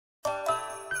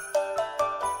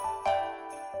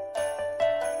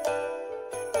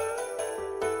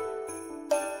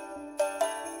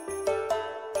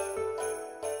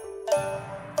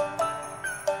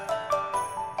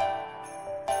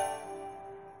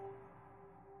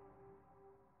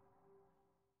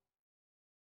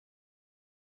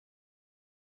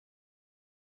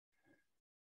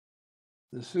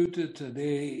The sutta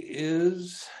today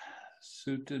is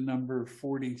sutta number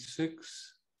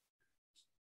 46,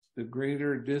 the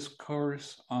greater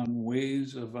discourse on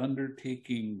ways of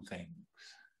undertaking things.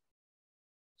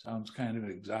 Sounds kind of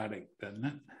exotic, doesn't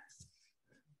it?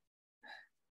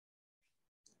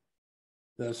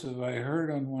 Thus have I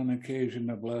heard on one occasion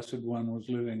a blessed one was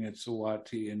living at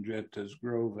Savatthi in Jeta's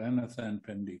grove,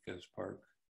 Anathapindika's park.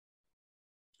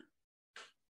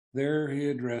 There he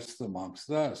addressed the monks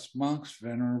thus, "Monks,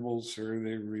 venerable sir,"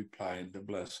 they replied, the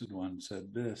blessed one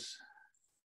said this: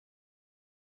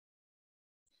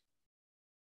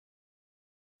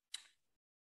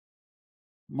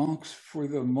 "Monks, for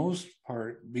the most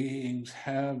part, beings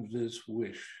have this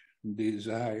wish,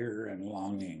 desire, and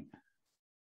longing.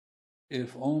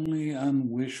 If only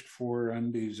unwished for,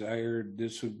 undesired,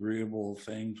 disagreeable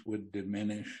things would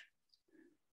diminish,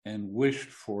 and wished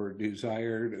for,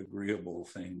 desired, agreeable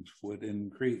things would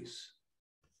increase.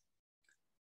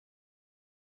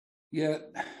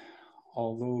 Yet,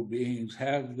 although beings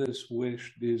have this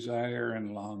wish, desire,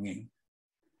 and longing,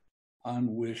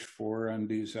 unwished for,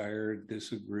 undesired,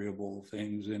 disagreeable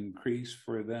things increase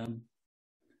for them,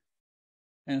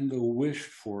 and the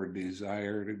wished for,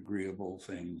 desired, agreeable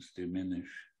things diminish.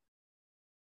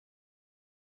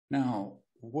 Now,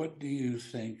 what do you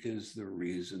think is the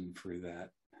reason for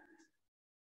that?"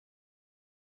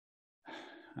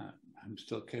 I'm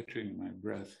still catching my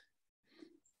breath.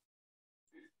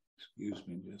 Excuse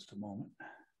me just a moment.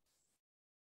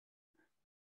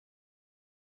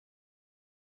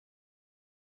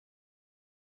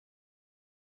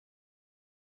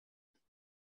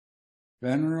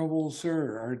 "Venerable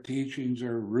sir, our teachings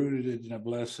are rooted in the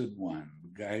Blessed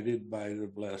One, guided by the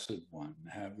Blessed One,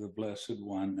 have the Blessed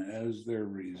One as their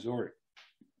resort.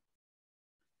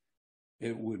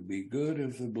 It would be good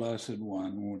if the Blessed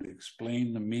One would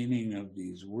explain the meaning of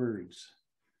these words.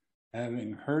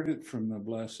 Having heard it from the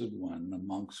Blessed One, the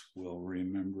monks will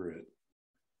remember it.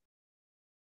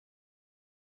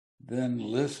 Then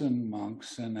listen,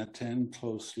 monks, and attend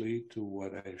closely to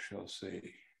what I shall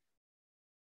say.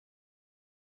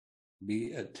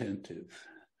 Be attentive.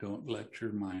 Don't let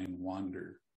your mind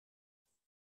wander.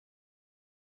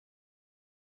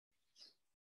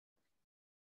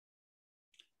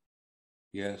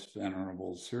 Yes,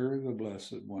 venerable sir, the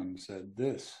Blessed One said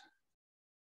this.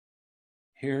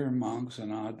 Hear, monks,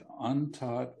 an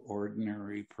untaught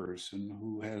ordinary person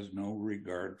who has no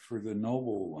regard for the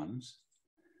noble ones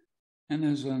and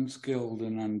is unskilled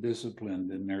and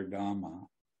undisciplined in their Dhamma,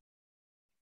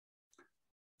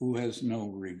 who has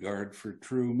no regard for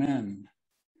true men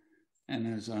and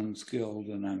is unskilled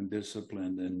and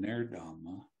undisciplined in their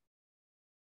Dhamma,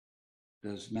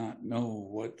 does not know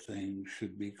what things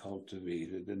should be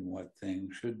cultivated and what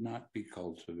things should not be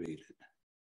cultivated,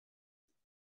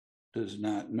 does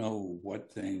not know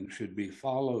what things should be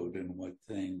followed and what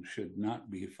things should not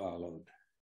be followed.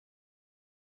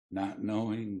 Not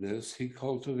knowing this, he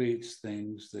cultivates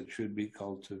things that should be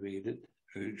cultivated,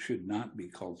 or should not be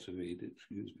cultivated,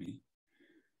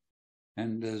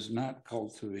 and does not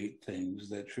cultivate things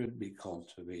that should be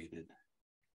cultivated.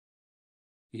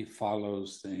 He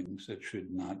follows things that should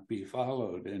not be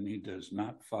followed, and he does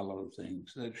not follow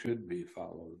things that should be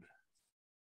followed.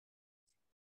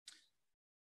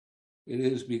 It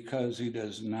is because he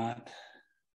does not,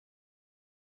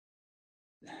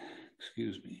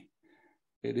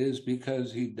 it is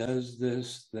because he does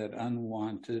this that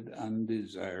unwanted,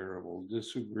 undesirable,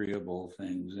 disagreeable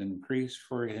things increase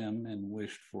for him and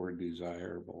wished for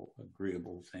desirable,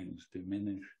 agreeable things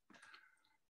diminish.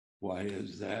 Why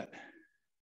is that?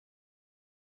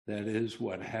 That is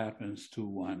what happens to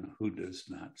one who does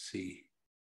not see.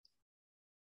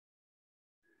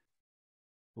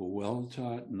 A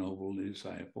well-taught noble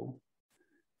disciple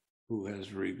who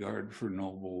has regard for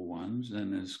noble ones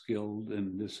and is skilled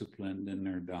and disciplined in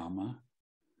their Dhamma,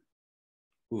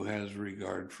 who has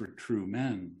regard for true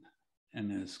men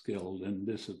and is skilled and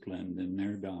disciplined in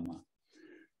their Dhamma.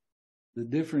 The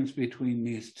difference between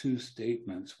these two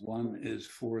statements, one is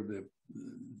for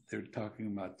they're talking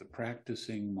about the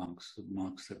practicing monks, the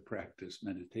monks that practice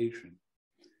meditation,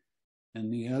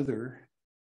 and the other,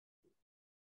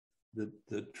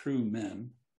 the true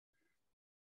men,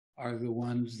 are the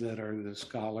ones that are the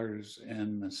scholars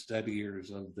and the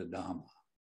studiers of the Dhamma.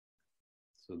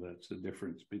 So that's the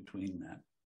difference between that.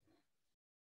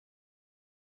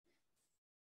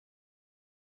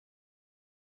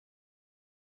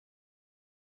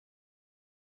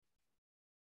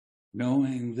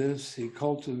 Knowing this, he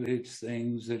cultivates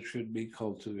things that should be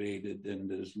cultivated and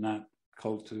does not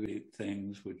cultivate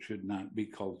things which should not be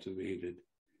cultivated.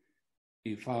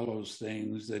 He follows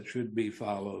things that should be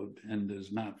followed and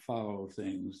does not follow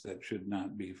things that should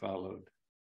not be followed.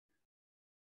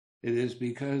 It is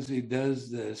because he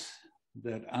does this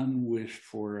that unwished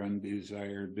for,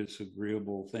 undesired,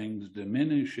 disagreeable things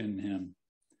diminish in him,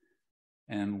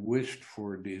 and wished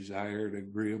for, desired,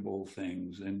 agreeable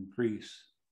things increase.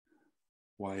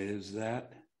 Why is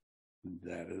that?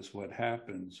 That is what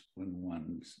happens when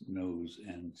one knows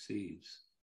and sees.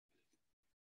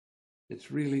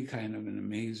 It's really kind of an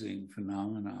amazing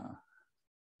phenomena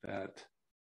that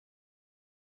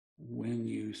when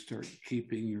you start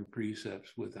keeping your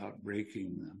precepts without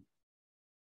breaking them,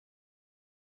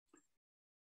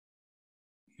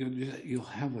 you'll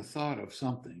have a thought of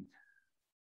something.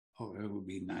 Oh, it would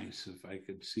be nice if I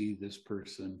could see this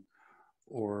person,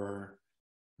 or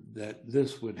that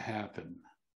this would happen.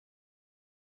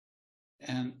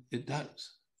 And it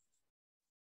does.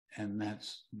 And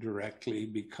that's directly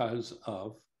because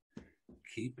of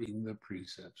keeping the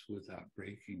precepts without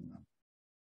breaking them.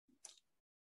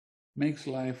 Makes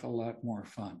life a lot more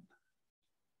fun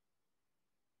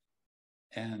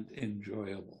and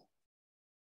enjoyable.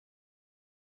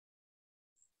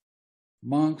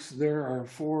 Monks, there are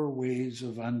 4 ways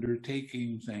of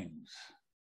undertaking things.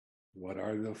 What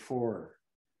are the 4?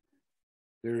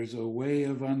 There is a way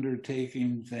of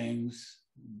undertaking things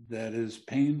that is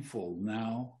painful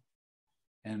now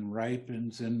and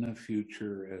ripens in the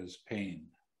future as pain.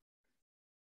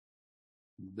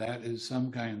 That is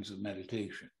some kinds of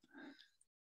meditation.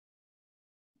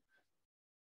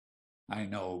 I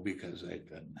know because I've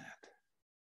done that.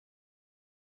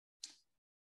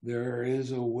 There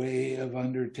is a way of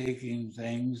undertaking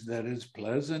things that is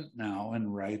pleasant now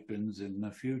and ripens in the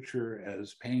future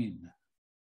as pain.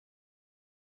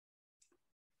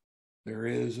 There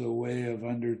is a way of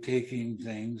undertaking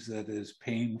things that is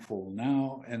painful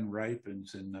now and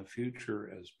ripens in the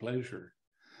future as pleasure.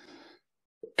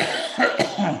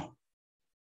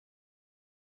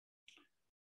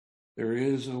 There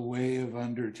is a way of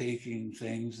undertaking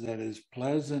things that is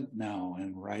pleasant now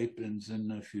and ripens in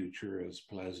the future as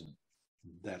pleasant.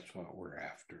 That's what we're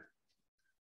after.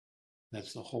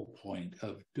 That's the whole point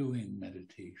of doing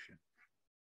meditation,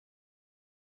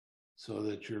 so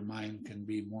that your mind can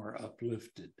be more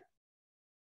uplifted.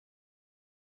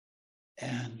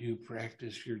 And you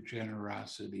practice your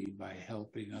generosity by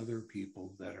helping other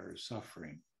people that are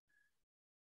suffering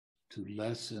to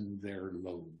lessen their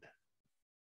load.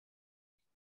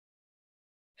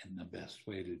 And the best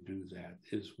way to do that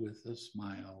is with a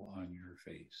smile on your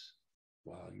face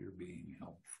while you're being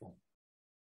helpful.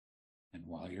 And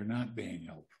while you're not being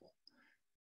helpful,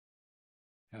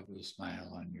 have a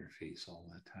smile on your face all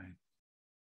the time.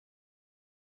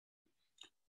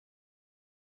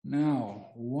 Now,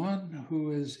 one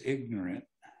who is ignorant,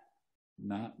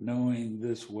 not knowing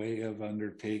this way of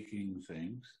undertaking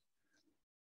things,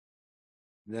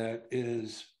 that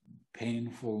is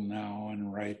painful now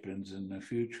and ripens in the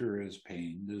future as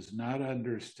pain, does not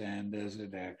understand as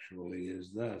it actually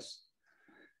is thus.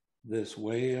 This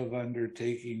way of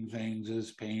undertaking things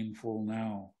is painful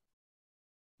now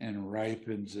and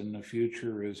ripens in the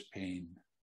future as pain.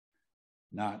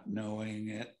 Not knowing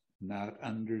it, not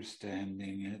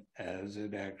understanding it as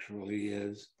it actually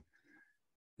is,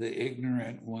 the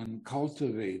ignorant one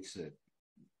cultivates it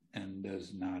and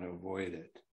does not avoid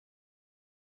it.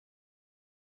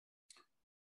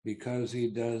 Because he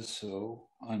does so,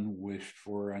 unwished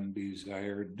for,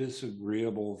 undesired,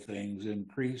 disagreeable things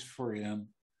increase for him,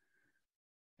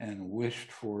 and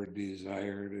wished for,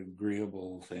 desired,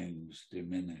 agreeable things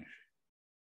diminish.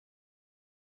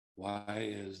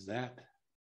 Why is that?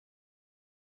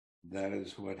 That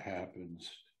is what happens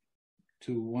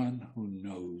to one who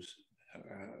knows,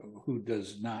 who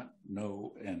does not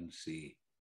know and see.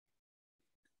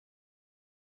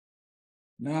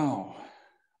 Now,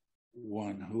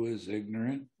 one who is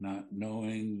ignorant, not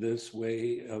knowing this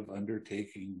way of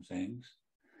undertaking things,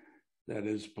 that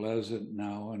is pleasant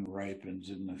now and ripens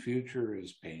in the future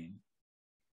as pain.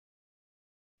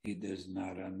 He does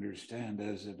not understand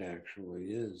as it actually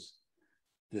is.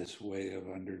 This way of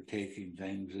undertaking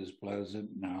things is pleasant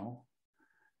now.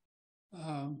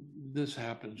 This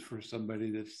happens for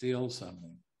somebody that steals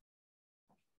something.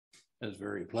 It's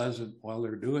very pleasant while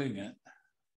they're doing it,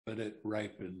 but it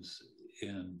ripens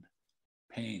in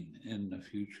pain in the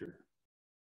future.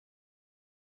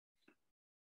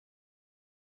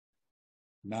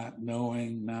 Not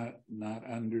knowing, not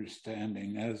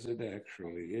understanding as it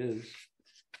actually is.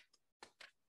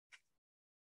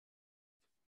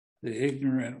 The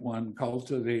ignorant one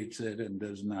cultivates it and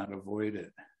does not avoid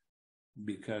it.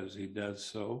 Because he does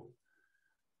so,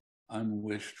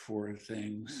 unwished for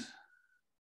things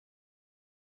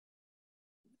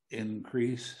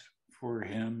increase for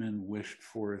him and wished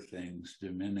for things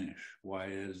diminish. Why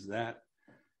is that?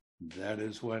 That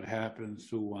is what happens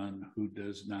to one who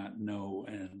does not know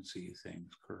and see things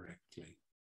correctly.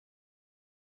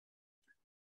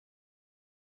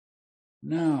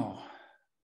 Now,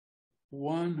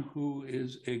 one who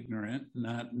is ignorant,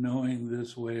 not knowing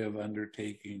this way of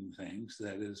undertaking things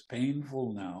that is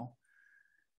painful now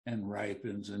and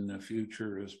ripens in the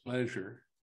future as pleasure,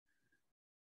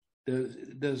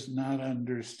 does not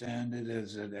understand it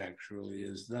as it actually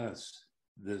is thus.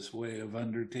 This way of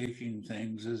undertaking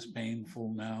things is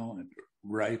painful now and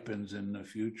ripens in the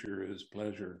future as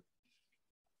pleasure.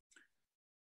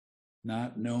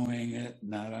 Not knowing it,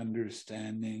 not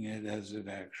understanding it as it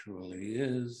actually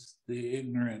is, the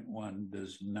ignorant one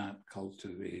does not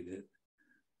cultivate it,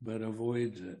 but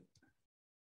avoids it.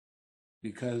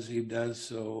 Because he does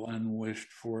so,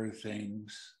 unwished for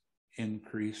things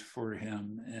increase for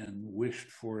him and wished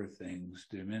for things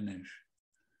diminish.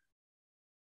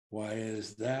 Why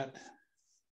is that?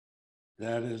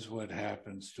 That is what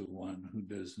happens to one who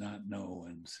does not know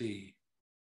and see.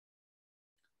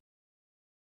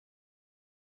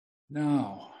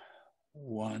 Now,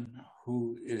 one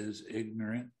who is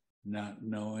ignorant, not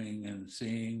knowing and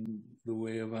seeing the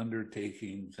way of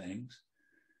undertaking things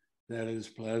that is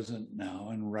pleasant now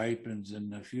and ripens in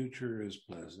the future as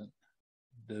pleasant,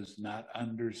 does not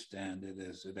understand it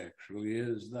as it actually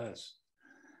is thus.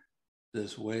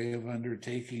 This way of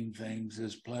undertaking things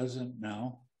is pleasant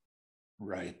now,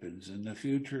 ripens in the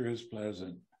future as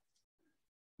pleasant,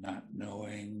 not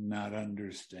knowing, not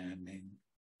understanding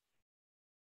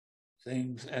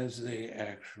things as they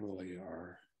actually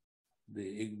are.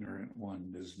 The ignorant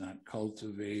one does not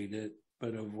cultivate it,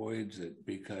 but avoids it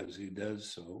because he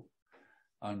does so.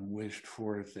 Unwished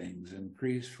for things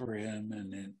increase for him,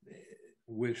 and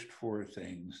wished for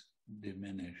things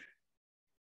diminish.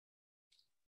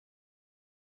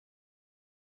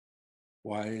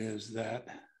 Why is that?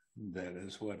 That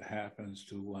is what happens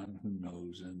to one who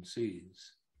knows and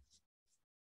sees.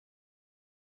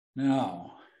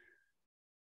 Now,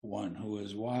 one who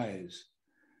is wise,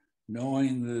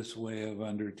 knowing this way of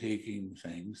undertaking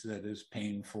things that is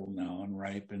painful now and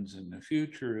ripens in the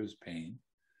future as pain,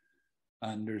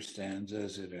 understands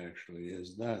as it actually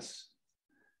is thus.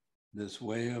 This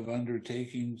way of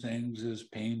undertaking things is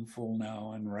painful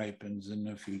now and ripens in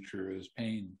the future as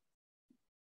pain.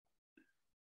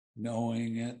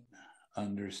 Knowing it,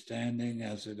 understanding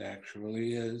as it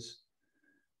actually is,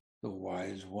 the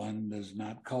wise one does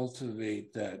not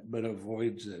cultivate that, but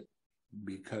avoids it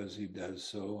because he does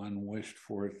so. Unwished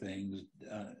for things,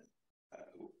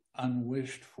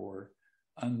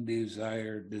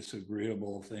 undesired,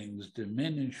 disagreeable things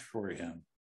diminish for him,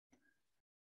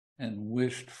 and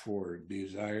wished for,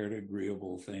 desired,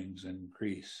 agreeable things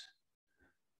increase.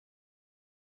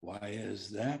 Why is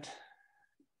that?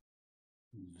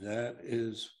 That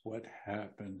is what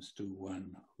happens to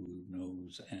one who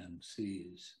knows and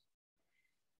sees.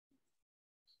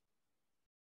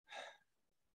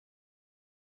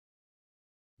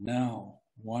 Now,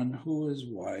 one who is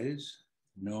wise,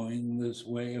 knowing this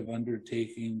way of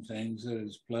undertaking things that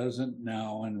is pleasant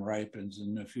now and ripens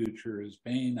in the future as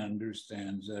pain,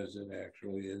 understands as it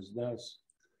actually is thus.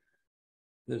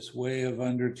 This way of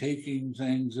undertaking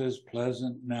things is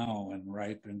pleasant now and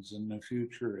ripens in the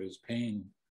future as pain.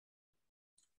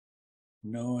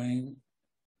 Knowing,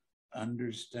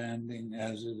 understanding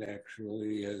as it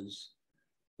actually is,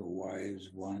 the wise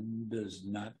one does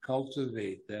not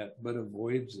cultivate that, but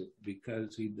avoids it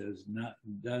because he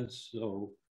does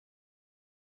so.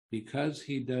 Because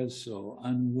he does so,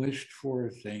 unwished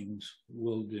for things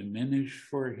will diminish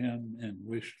for him, and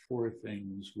wished for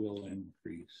things will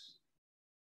increase.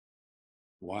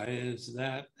 Why is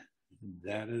that?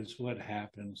 That is what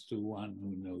happens to one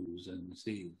who knows and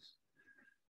sees.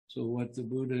 So what the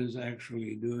Buddha is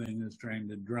actually doing is trying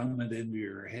to drum it into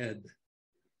your head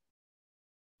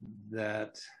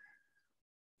that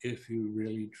if you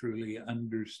really truly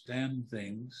understand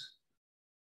things,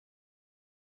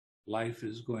 life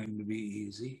is going to be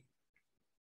easy,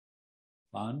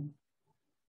 fun,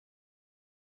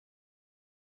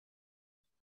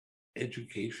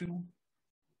 educational.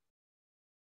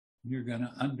 You're going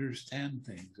to understand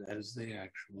things as they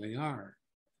actually are.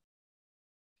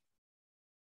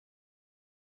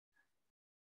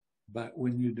 But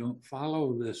when you don't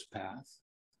follow this path,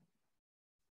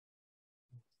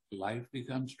 life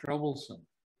becomes troublesome.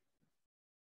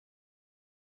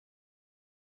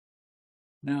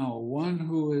 Now, one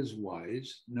who is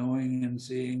wise, knowing and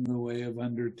seeing the way of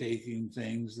undertaking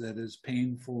things that is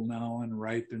painful now and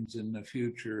ripens in the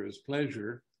future as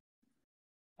pleasure,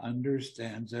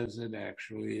 understands as it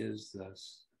actually is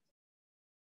thus.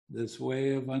 This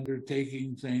way of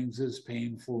undertaking things is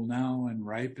painful now and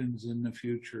ripens in the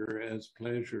future as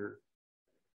pleasure.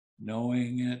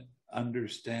 Knowing it,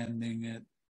 understanding it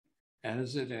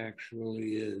as it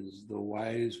actually is, the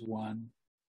wise one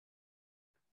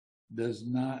does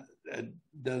not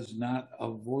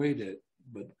avoid it,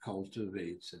 but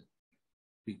cultivates it.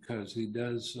 Because he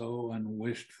does so,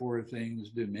 unwished for things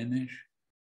diminish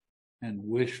and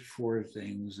wished for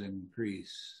things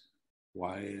increase.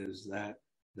 Why is that?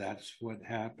 That's what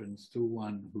happens to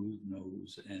one who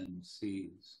knows and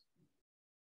sees.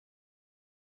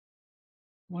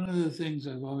 One of the things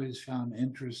I've always found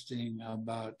interesting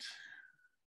about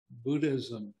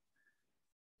Buddhism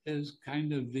is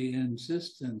kind of the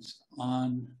insistence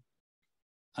on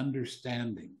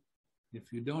understanding.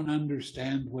 If you don't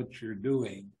understand what you're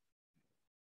doing,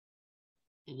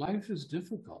 life is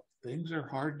difficult. Things are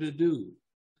hard to do.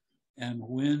 And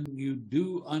when you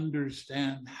do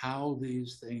understand how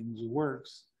these things work,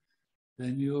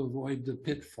 then you avoid the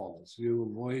pitfalls, you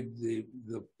avoid the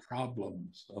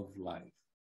problems of life.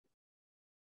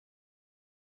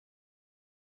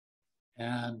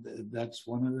 And that's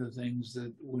one of the things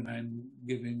that when I'm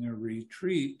giving a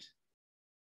retreat,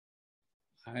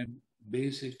 I'm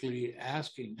basically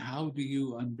asking, how do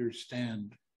you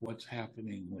understand what's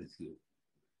happening with you?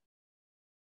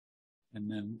 And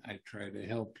then I try to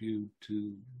help you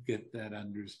to get that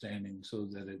understanding so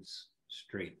that it's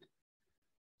straight,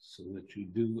 so that you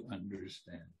do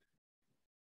understand.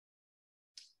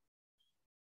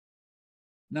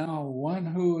 Now, one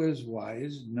who is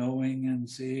wise, knowing and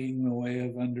seeing the way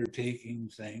of undertaking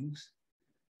things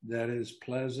that is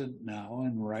pleasant now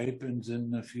and ripens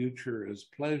in the future as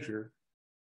pleasure,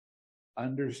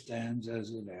 understands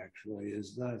as it actually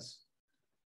is thus.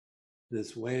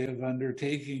 This way of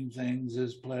undertaking things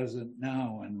is pleasant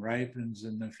now and ripens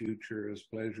in the future as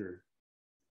pleasure.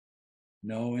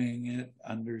 Knowing it,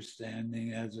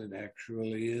 understanding as it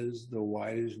actually is, the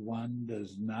wise one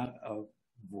does not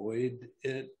avoid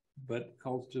it, but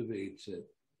cultivates it.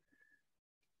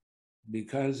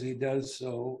 Because he does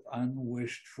so,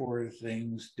 unwished for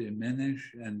things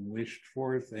diminish and wished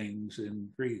for things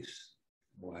increase.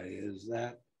 Why is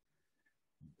that?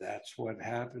 That's what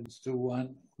happens to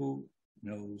one who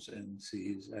knows and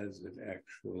sees as it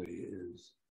actually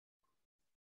is.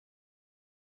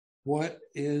 What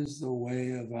is the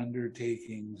way of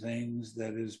undertaking things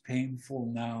that is painful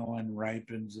now and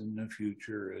ripens in the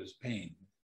future as pain?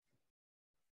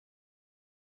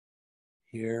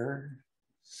 Here,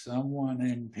 someone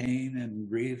in pain and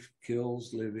grief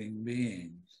kills living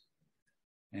beings,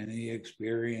 and he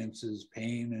experiences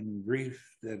pain and grief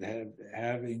that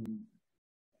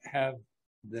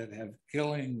have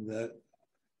killing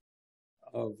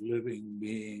of living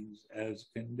beings as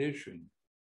condition.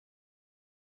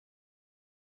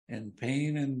 In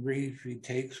pain and grief, he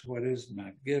takes what is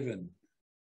not given,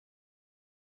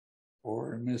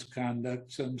 or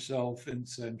misconducts himself in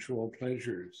sensual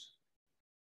pleasures,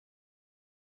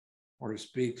 or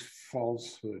speaks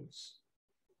falsehoods,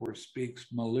 or speaks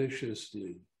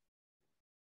maliciously,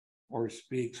 or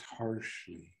speaks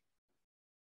harshly,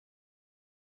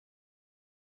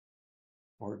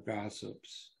 or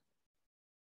gossips,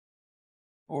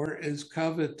 or is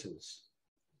covetous.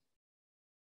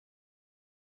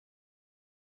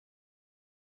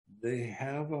 They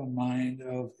have a mind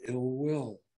of ill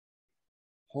will,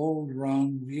 hold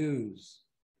wrong views,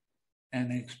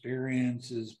 and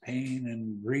experiences pain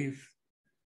and grief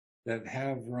that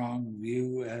have wrong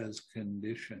view as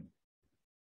condition.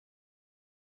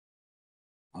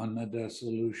 On the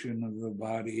dissolution of the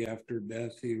body after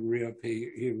death, he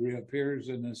reappears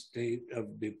in a state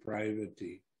of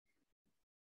depravity,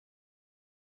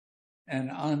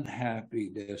 an unhappy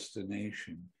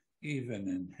destination, even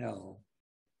in hell.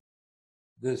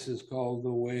 This is called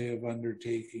the way of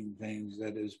undertaking things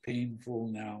that is painful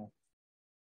now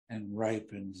and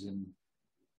ripens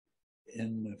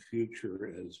in the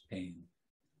future as pain.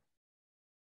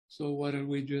 So what did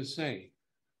we just say?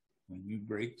 When you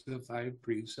break the 5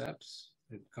 precepts,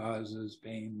 it causes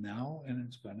pain now and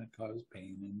it's going to cause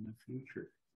pain in the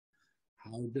future.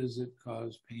 How does it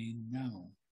cause pain now?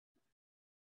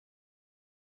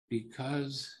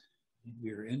 Because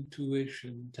your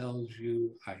intuition tells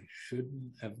you, I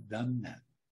shouldn't have done that.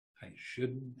 I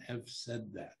shouldn't have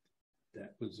said that.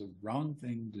 That was a wrong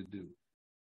thing to do.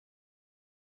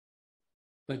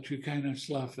 But you kind of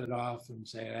slough it off and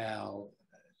say, well,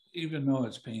 even though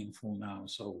it's painful now,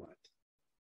 so what?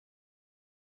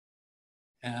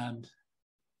 And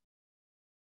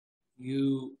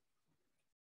you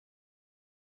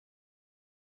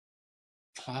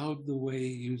cloud the way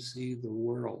you see the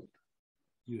world.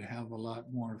 You have a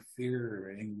lot more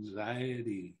fear,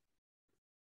 anxiety,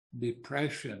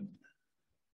 depression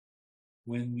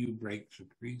when you break the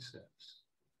precepts.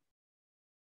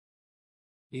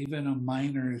 Even a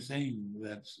minor thing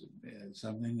that's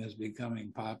something that's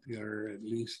becoming popular, at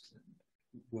least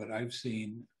what I've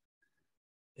seen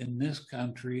in this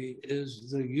country, is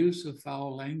the use of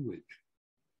foul language.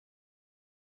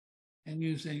 And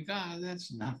you think,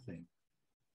 that's nothing.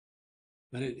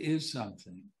 But it is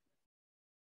something.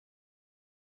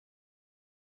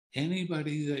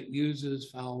 Anybody that uses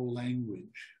foul language,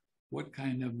 what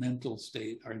kind of mental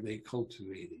state are they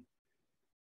cultivating?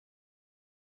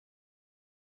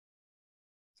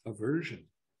 Aversion,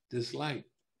 dislike,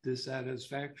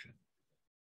 dissatisfaction.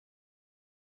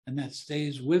 And that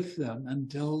stays with them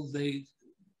until they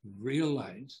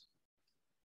realize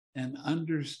and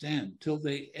understand, till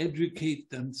they educate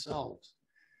themselves.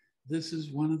 This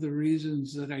is one of the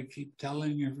reasons that I keep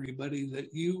telling everybody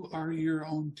that you are your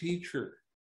own teacher.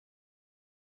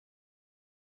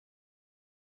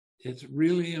 It's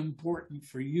really important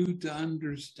for you to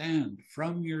understand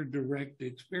from your direct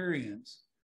experience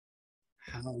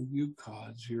how you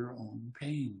cause your own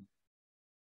pain.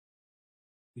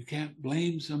 You can't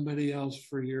blame somebody else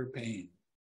for your pain.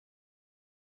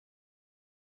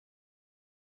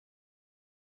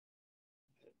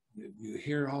 You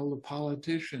hear all the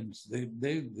politicians, they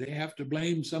have to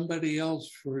blame somebody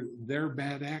else for their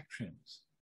bad actions.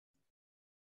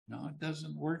 No, it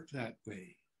doesn't work that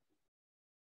way.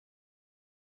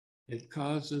 It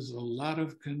causes a lot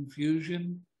of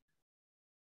confusion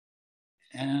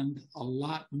and a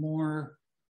lot more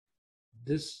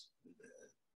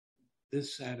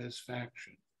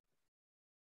dissatisfaction.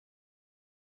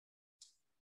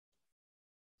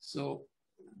 So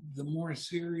the more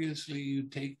seriously you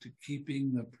take to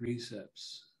keeping the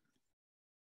precepts,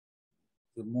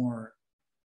 the more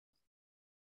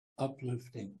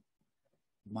uplifting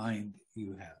mind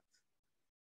you have.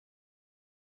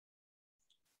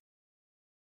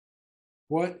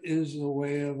 What is the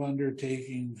way of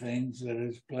undertaking things that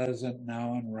is pleasant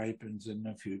now and ripens in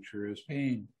the future as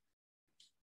pain?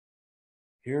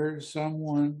 Here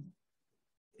someone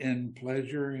in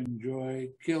pleasure and joy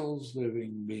kills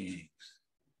living beings.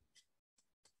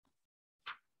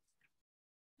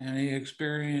 And he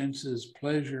experiences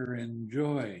pleasure and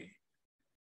joy,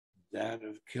 that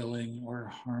of killing or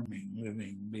harming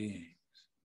living beings.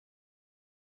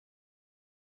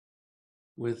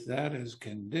 With that as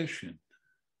condition,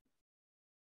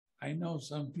 I know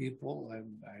some people,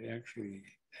 I actually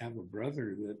have a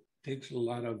brother that takes a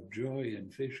lot of joy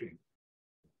in fishing.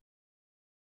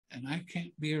 And I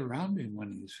can't be around him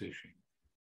when he's fishing.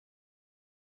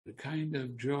 The kind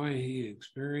of joy he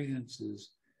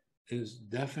experiences is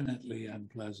definitely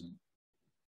unpleasant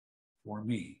for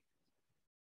me.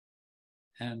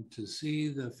 And to see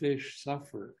the fish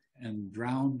suffer and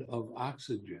drowned of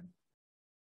oxygen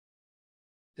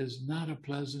is not a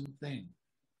pleasant thing.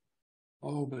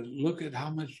 Oh, but look at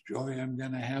how much joy I'm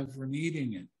going to have from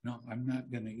eating it. No, I'm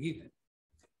not going to eat it.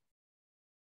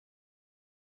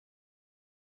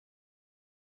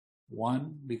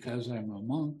 One, because I'm a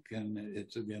monk and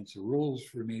it's against the rules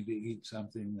for me to eat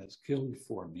something that's killed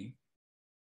for me.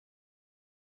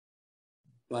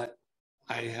 But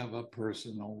I have a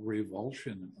personal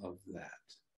revulsion of that.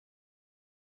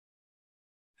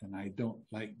 And I don't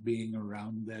like being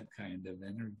around that kind of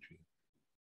energy.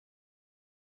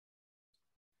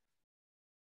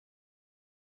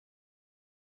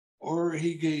 Or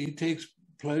he takes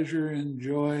pleasure and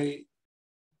joy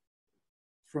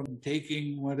from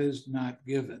taking what is not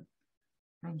given,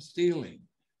 from stealing.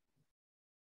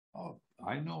 Oh,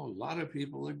 I know a lot of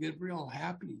people that get real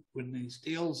happy when they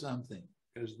steal something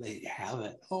because they have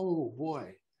it. Oh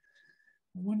boy.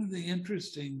 One of the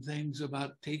interesting things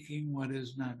about taking what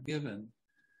is not given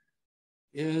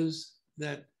is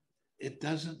that it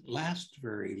doesn't last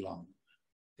very long.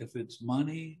 If it's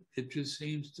money, it just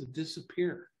seems to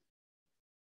disappear.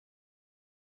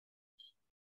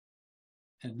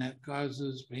 And that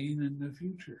causes pain in the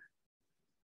future.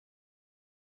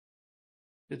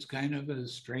 It's kind of a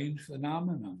strange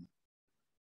phenomenon.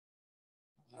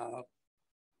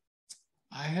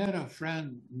 I had a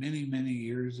friend many, many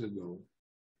years ago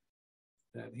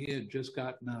that he had just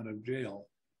gotten out of jail.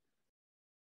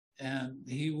 And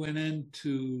he went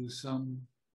into some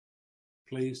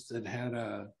place that had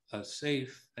a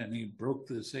safe, and he broke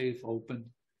the safe open.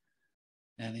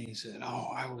 And he said, oh,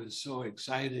 I was so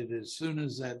excited as soon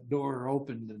as that door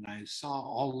opened and I saw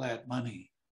all that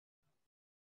money.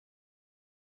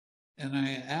 And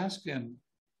I asked him,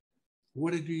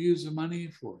 what did you use the money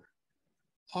for?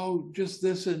 oh, just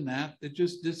this and that, it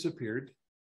just disappeared.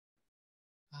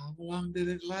 How long did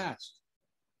it last?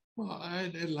 Well,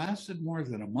 it lasted more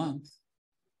than a month.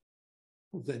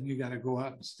 Well, then you got to go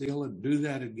out and steal and do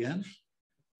that again?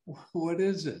 What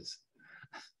is this?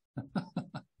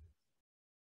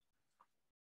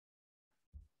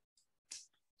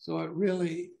 So it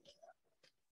really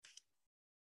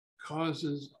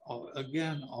causes,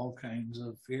 again, all kinds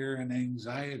of fear and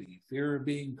anxiety, fear of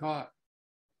being caught.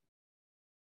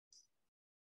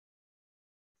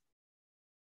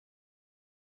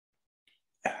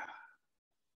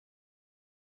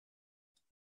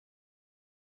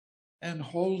 And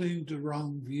holding to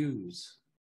wrong views.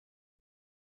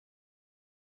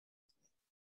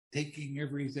 Taking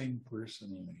everything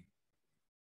personally.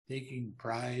 Taking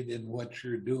pride in what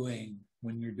you're doing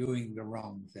when you're doing the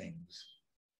wrong things.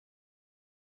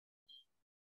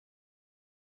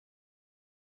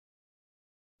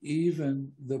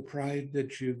 Even the pride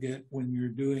that you get when you're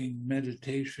doing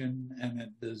meditation and it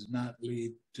does not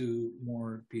lead to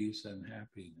more peace and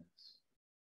happiness.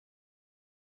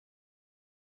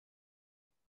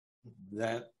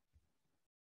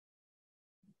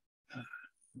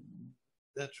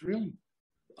 That's really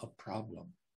a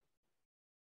problem.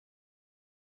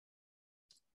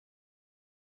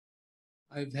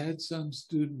 I've had some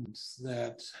students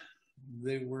that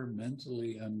they were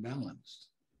mentally unbalanced.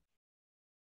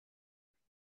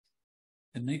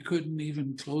 And they couldn't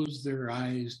even close their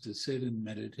eyes to sit in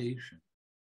meditation.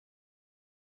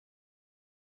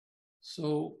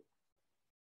 So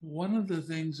one of the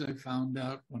things I found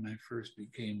out when I first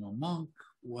became a monk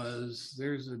was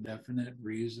there's a definite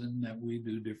reason that we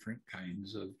do different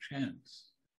kinds of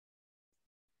chants.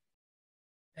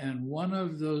 And one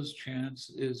of those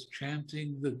chants is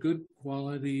chanting the good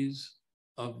qualities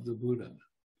of the Buddha.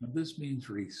 Now, this means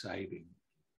reciting.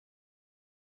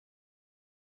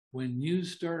 When you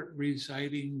start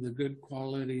reciting the good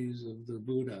qualities of the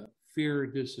Buddha, fear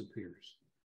disappears.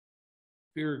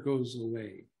 Fear goes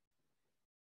away.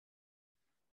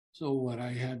 So what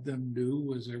I had them do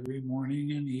was every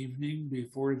morning and evening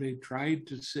before they tried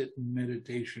to sit in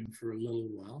meditation for a little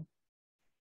while,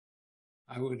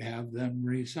 I would have them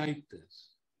recite this.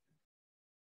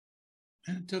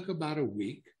 And it took about a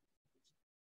week.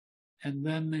 And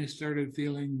then they started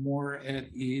feeling more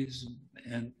at ease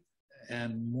and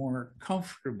more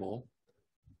comfortable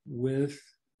with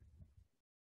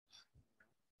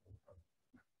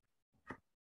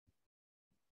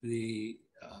the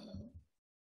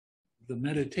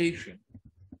meditation.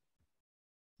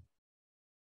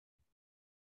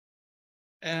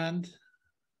 And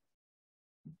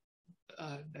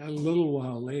a little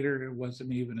while later, it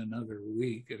wasn't even another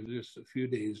week, it was just a few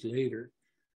days later,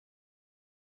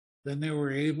 then they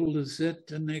were able to sit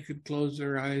and they could close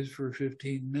their eyes for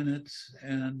 15 minutes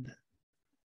and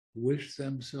wish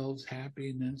themselves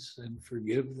happiness and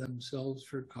forgive themselves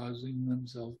for causing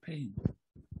themselves pain.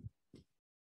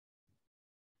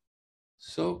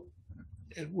 So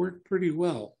it worked pretty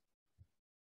well.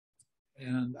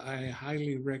 And I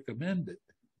highly recommend it.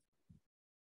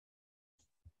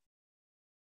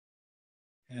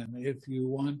 And if you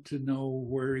want to know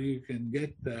where you can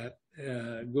get that,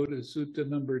 go to Sutta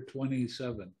number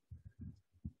 27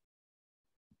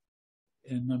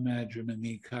 in the Majjhima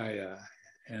Nikaya.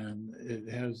 And it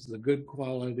has the good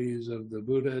qualities of the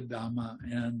Buddha, Dhamma,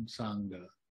 and Sangha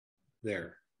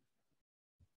there.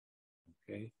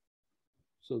 Okay?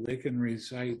 So they can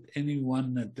recite any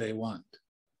one that they want.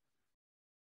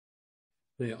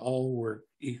 They all work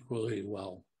equally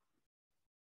well.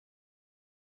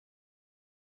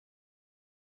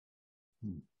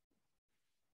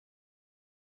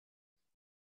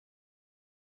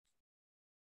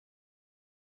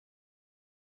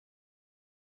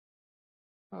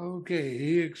 Okay,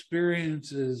 he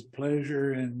experiences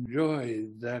pleasure and joy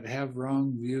that have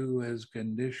wrong view as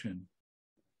condition.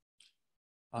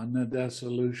 On the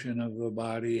dissolution of the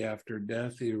body after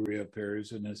death, he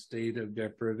reappears in a state of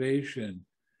deprivation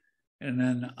and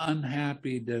an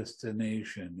unhappy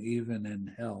destination, even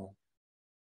in hell.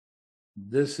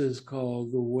 This is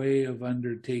called the way of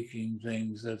undertaking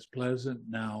things that's pleasant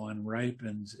now and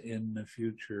ripens in the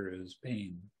future as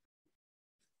pain.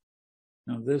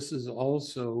 Now, this is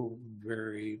also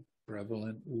very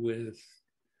prevalent with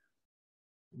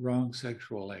wrong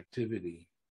sexual activity.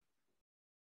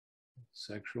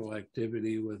 Sexual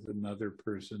activity with another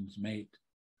person's mate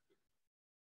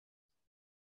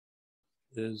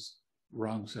is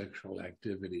wrong sexual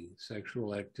activity.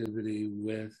 Sexual activity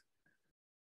with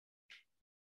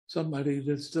somebody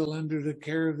that's still under the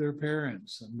care of their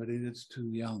parents, somebody that's too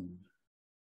young.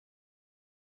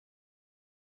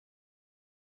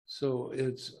 So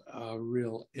it's a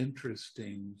real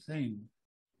interesting thing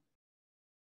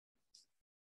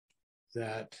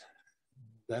that's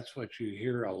what you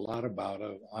hear a lot about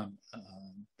on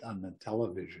the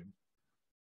television.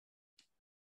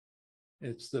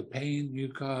 It's the pain you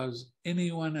cause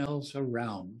anyone else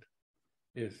around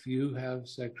if you have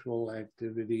sexual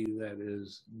activity that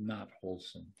is not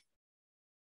wholesome.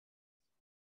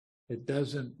 It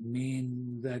doesn't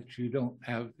mean that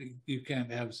you can't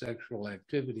have sexual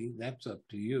activity. That's up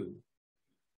to you.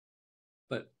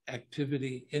 But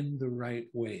activity in the right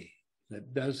way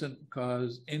that doesn't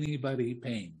cause anybody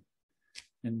pain,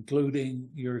 including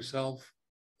yourself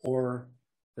or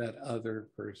that other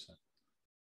person.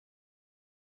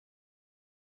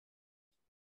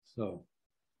 So,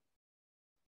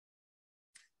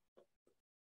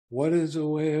 what is a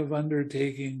way of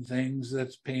undertaking things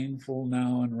that's painful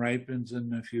now and ripens in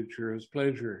the future as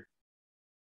pleasure?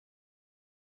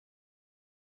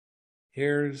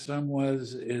 Here someone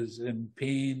is in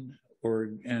pain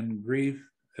and grief,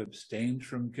 abstains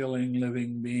from killing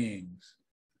living beings.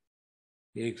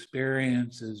 He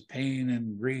experiences pain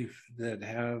and grief that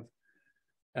have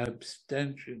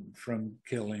abstention from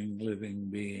killing living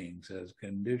beings as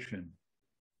condition.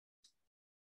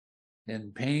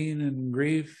 In pain and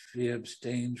grief, he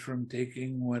abstains from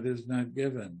taking what is not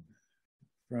given,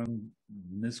 from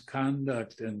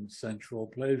misconduct and sensual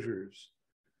pleasures,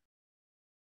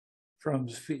 from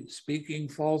speaking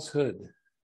falsehood,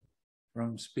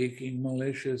 from speaking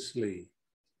maliciously,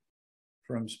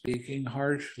 from speaking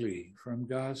harshly, from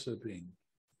gossiping.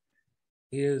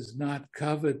 He is not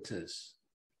covetous.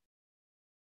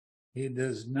 He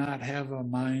does not have a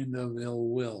mind of ill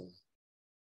will.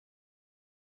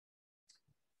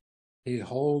 He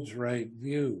holds right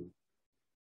view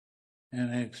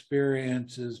and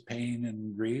experiences pain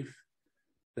and grief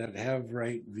that have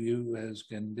right view as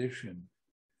condition.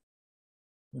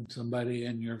 When somebody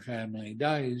in your family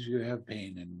dies, you have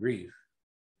pain and grief.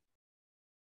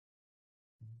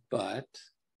 But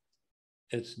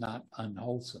it's not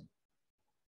unwholesome.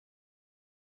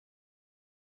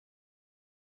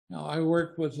 Now, I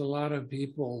worked with a lot of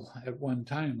people at one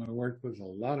time. I worked with a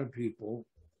lot of people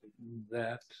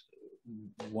that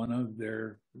one of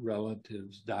their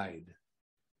relatives died.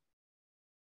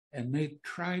 And they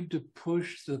tried to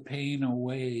push the pain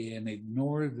away and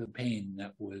ignore the pain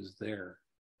that was there.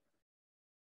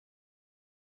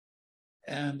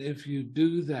 And if you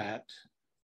do that,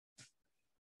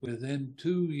 within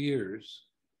 2 years,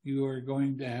 you are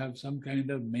going to have some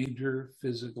kind of major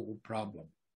physical problem,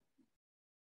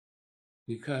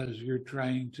 because you're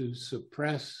trying to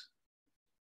suppress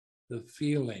the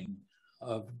feeling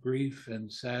of grief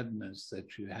and sadness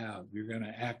that you have. You're going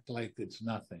to act like it's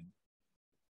nothing.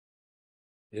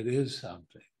 It is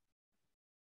something.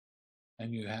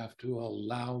 And you have to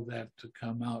allow that to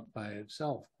come out by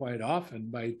itself, quite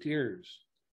often by tears.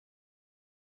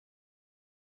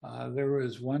 There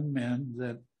was one man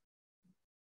that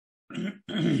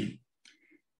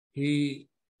he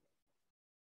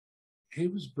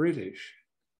was British,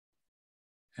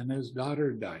 and his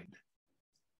daughter died,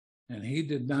 and he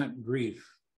did not grieve.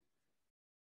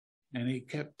 And he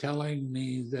kept telling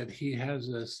me that he has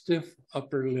a stiff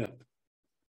upper lip.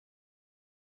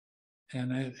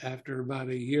 And after about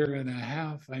 1.5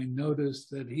 years, I noticed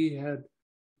that he had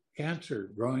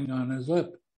cancer growing on his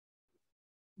lip.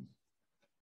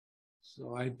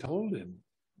 So I told him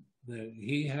that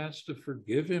he has to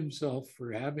forgive himself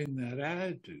for having that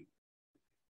attitude.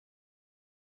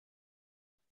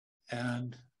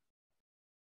 And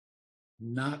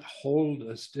not hold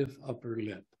a stiff upper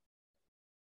lip.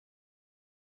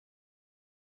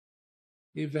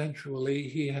 Eventually,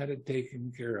 he had it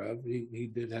taken care of. He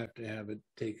did have to have it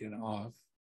taken off.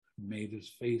 Made his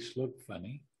face look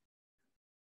funny.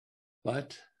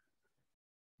 But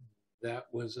that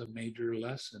was a major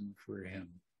lesson for him.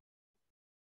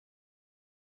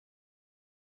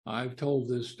 I've told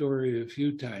this story a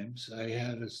few times. I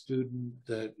had a student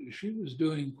that she was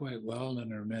doing quite well in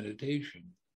her meditation.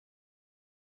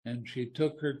 And she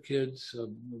took her kids,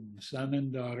 son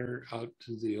and daughter, out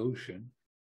to the ocean.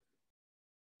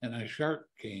 And a shark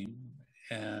came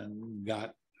and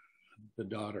got the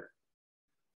daughter.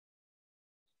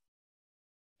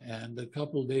 And a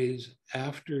couple days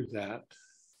after that,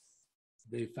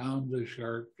 they found the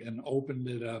shark and opened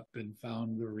it up and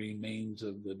found the remains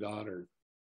of the daughter.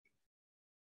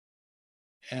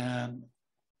 And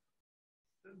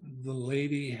the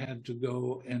lady had to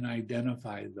go and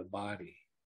identify the body.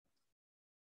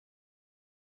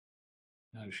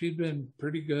 Now, she'd been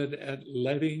pretty good at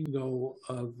letting go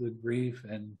of the grief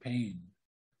and pain,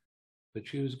 but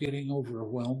she was getting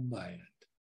overwhelmed by it.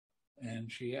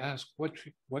 And she asked, what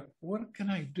can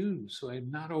I do so I'm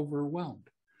not overwhelmed?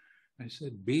 I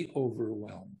said, be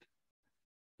overwhelmed.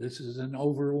 This is an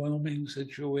overwhelming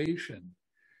situation.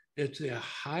 It's a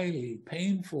highly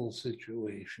painful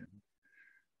situation.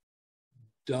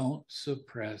 Don't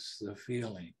suppress the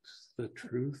feelings. The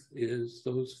truth is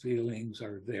those feelings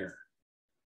are there.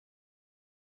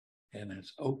 And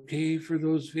it's okay for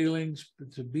those feelings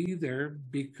to be there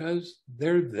because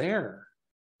they're there.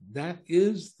 That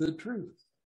is the truth.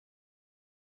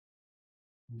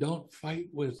 Don't fight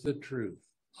with the truth.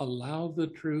 Allow the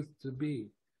truth to be.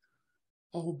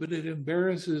 Oh, but it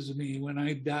embarrasses me when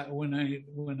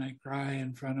I cry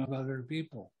in front of other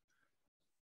people.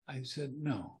 I said,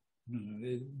 no,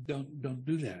 don't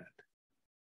do that.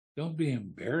 Don't be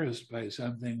embarrassed by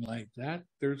something like that.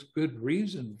 There's good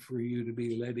reason for you to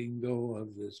be letting go of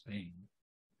this pain.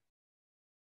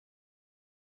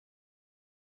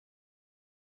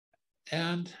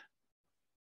 And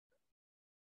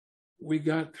we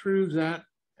got through that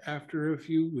after a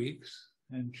few weeks,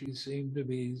 and she seemed to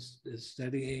be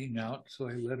steadying out, so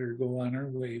I let her go on her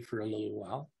way for a little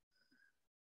while.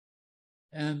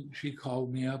 And she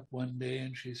called me up one day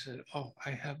and she said, oh,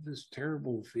 I have this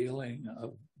terrible feeling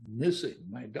of missing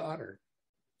my daughter.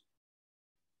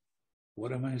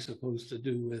 What am I supposed to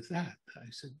do with that? I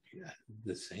said, yeah,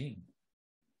 the same.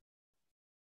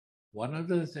 One of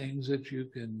the things that you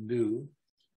can do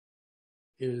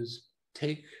is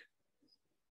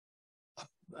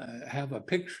have a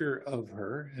picture of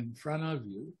her in front of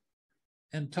you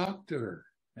and talk to her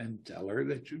and tell her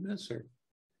that you miss her.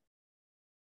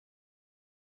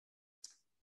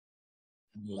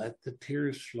 And let the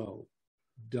tears flow.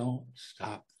 Don't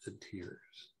stop the tears.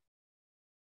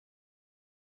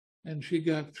 And she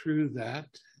got through that,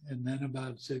 and then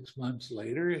about 6 months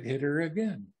later, it hit her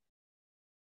again.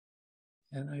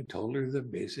 And I told her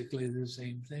basically the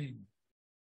same thing.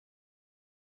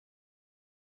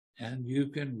 And you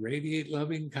can radiate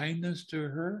loving kindness to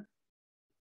her.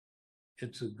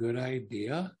 It's a good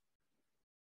idea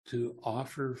to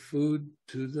offer food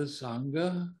to the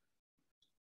Sangha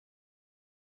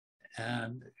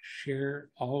and share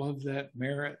all of that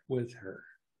merit with her.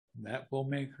 That will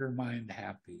make her mind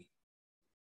happy.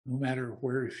 No matter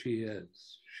where she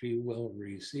is, she will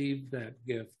receive that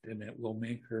gift and it will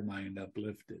make her mind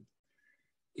uplifted,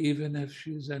 even if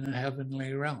she's in a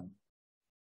heavenly realm.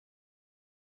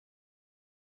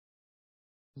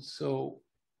 So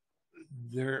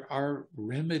there are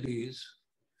remedies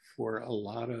for a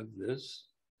lot of this.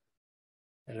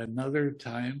 At another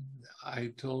time,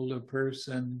 I told a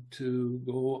person to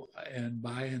go and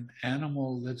buy an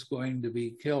animal that's going to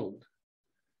be killed.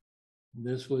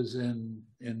 This was in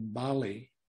Bali,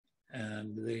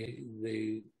 and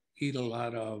they eat a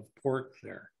lot of pork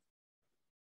there.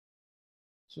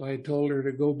 So I told her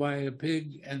to go buy a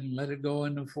pig and let it go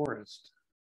in the forest,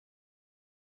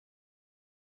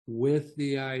 with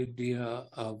the idea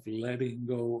of letting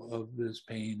go of this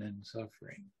pain and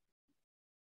suffering.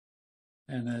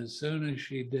 And as soon as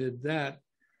she did that,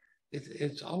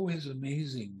 it's always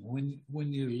amazing.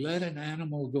 When you let an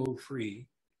animal go free,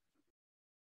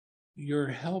 you're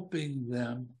helping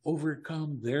them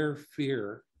overcome their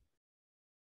fear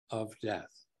of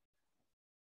death.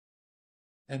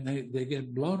 And they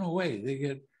get blown away. They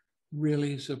get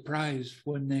really surprised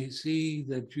when they see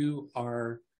that you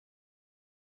are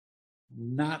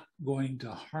not going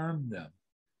to harm them.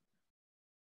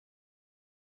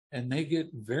 And they get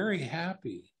very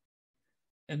happy.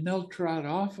 And they'll trot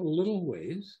off a little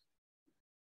ways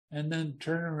and then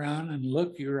turn around and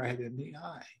look you right in the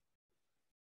eye.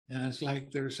 And it's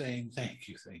like they're saying, thank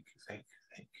you, thank you, thank you,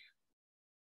 thank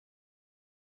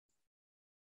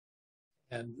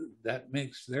you. And that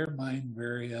makes their mind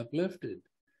very uplifted.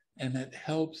 And it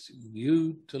helps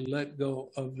you to let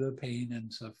go of the pain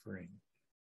and suffering.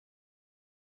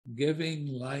 Giving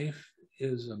life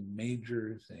is a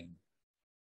major thing.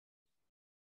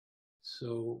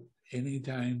 So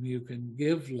anytime you can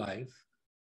give life,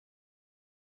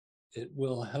 it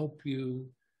will help you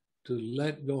to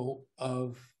let go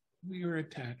of your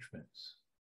attachments.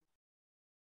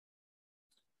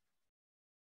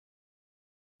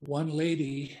 One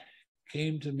lady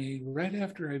came to me right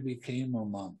after I became a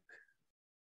monk.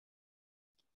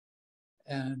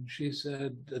 And she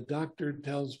said, the doctor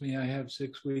tells me I have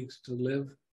 6 weeks to live,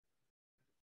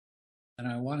 and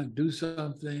I want to do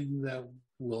something that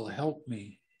will help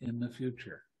me in the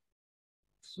future.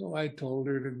 So I told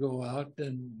her to go out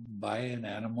and buy an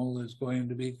animal that's going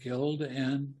to be killed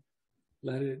and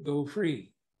let it go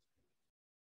free.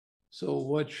 So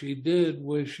what she did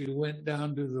was she went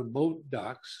down to the boat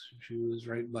docks. She was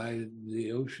right by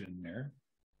the ocean there.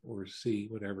 or sea,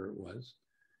 whatever it was.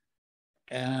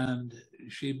 And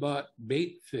she bought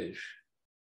bait fish.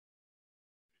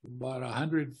 She bought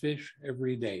 100 fish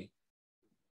every day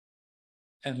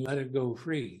and let it go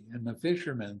free. And the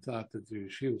fishermen thought that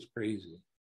she was crazy.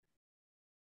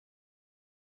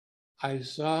 I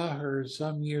saw her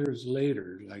some years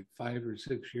later, like 5 or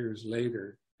 6 years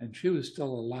later, and she was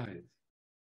still alive.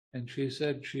 And she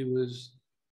said she was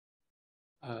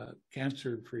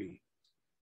cancer-free.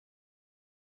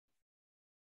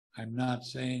 I'm not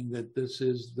saying that this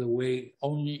is the way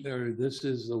only, or this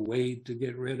is the way to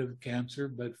get rid of cancer,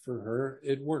 but for her,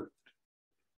 it worked.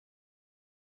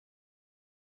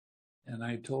 And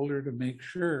I told her to make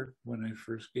sure, when I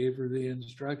first gave her the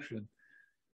instruction,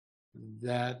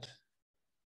 that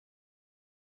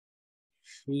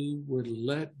she would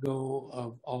let go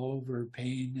of all of her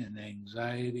pain and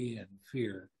anxiety and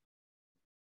fear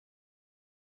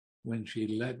when she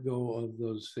let go of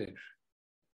those fish.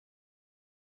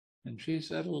 And she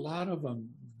said a lot of them,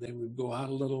 they would go out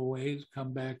a little ways,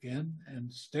 come back in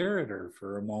and stare at her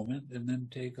for a moment and then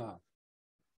take off.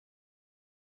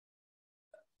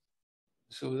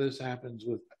 So this happens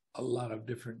with a lot of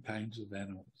different kinds of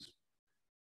animals.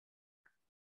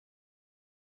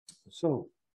 So,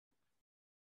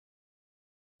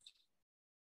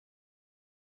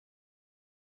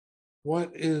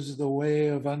 what is the way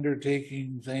of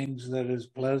undertaking things that is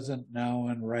pleasant now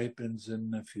and ripens in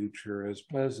the future as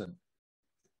pleasant?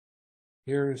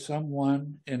 Here,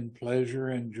 someone in pleasure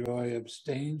and joy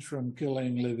abstains from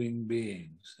killing living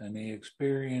beings, and he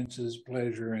experiences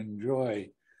pleasure and joy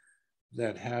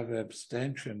that have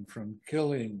abstention from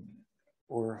killing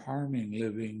or harming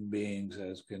living beings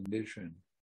as condition.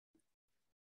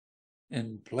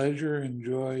 In pleasure and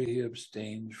joy, he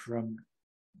abstains from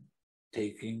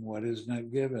taking what is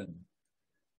not given.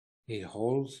 He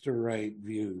holds to right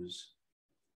views.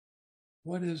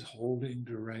 What is holding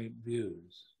to right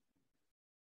views?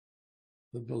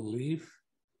 The belief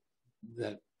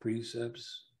that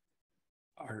precepts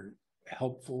are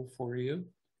helpful for you.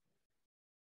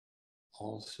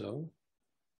 Also,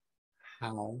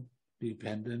 how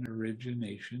dependent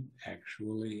origination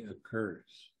actually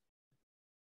occurs.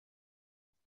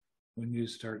 When you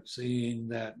start seeing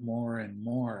that more and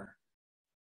more,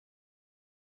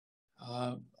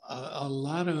 a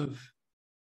lot of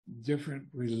different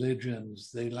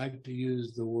religions, they like to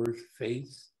use the word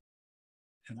faith.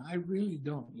 And I really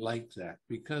don't like that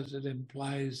because it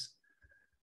implies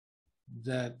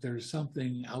that there's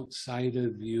something outside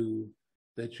of you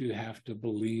that you have to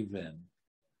believe in.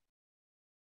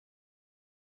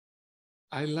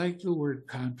 I like the word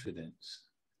confidence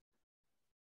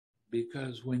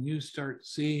because when you start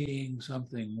seeing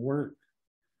something work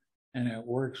and it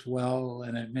works well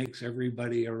and it makes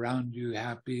everybody around you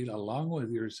happy along with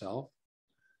yourself,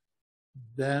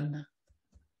 then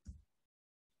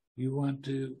you want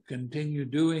to continue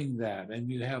doing that and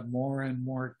you have more and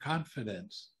more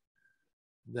confidence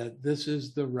that this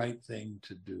is the right thing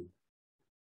to do.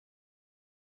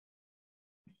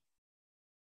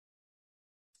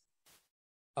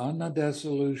 On the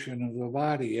dissolution of the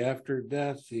body, after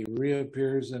death, he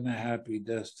reappears in a happy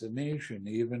destination,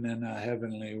 even in a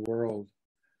heavenly world.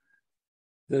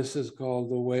 This is called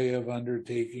the way of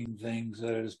undertaking things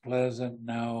that is pleasant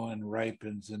now and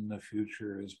ripens in the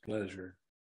future as pleasure.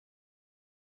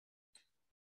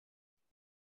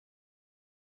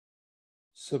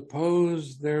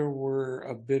 Suppose there were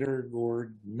a bitter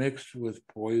gourd mixed with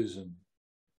poison.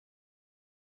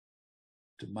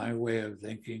 To my way of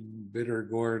thinking, bitter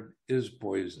gourd is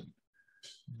poison,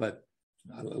 but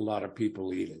a lot of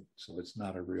people eat it, so it's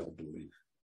not a real belief.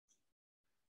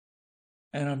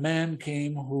 And a man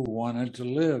came who wanted to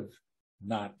live,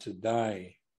 not to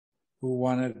die, who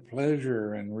wanted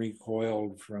pleasure and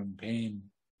recoiled from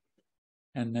pain.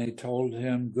 And they told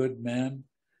him, "Good man,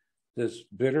 this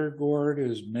bitter gourd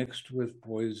is mixed with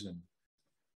poison.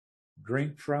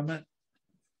 Drink from it.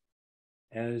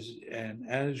 As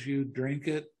you drink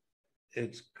it,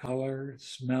 its color,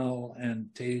 smell,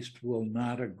 and taste will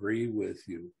not agree with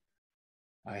you."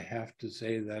 I have to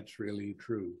say that's really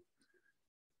true.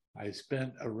 I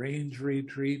spent a range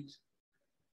retreat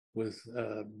with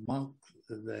a monk.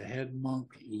 The head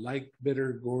monk liked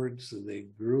bitter gourd, so they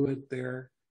grew it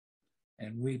there.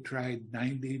 And we tried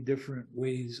 90 different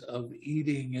ways of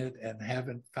eating it and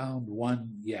haven't found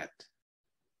one yet.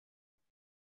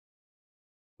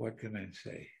 What can I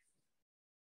say?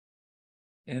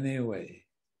 Anyway,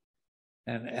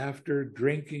 and after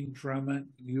drinking from it,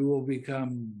 you will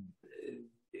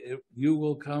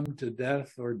come to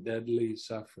death or deadly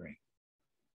suffering.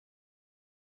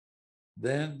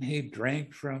 Then he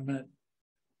drank from it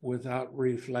without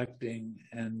reflecting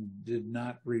and did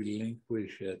not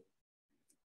relinquish it.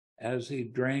 As he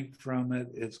drank from it,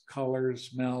 its color,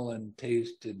 smell, and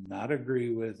taste did not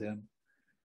agree with him.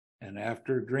 And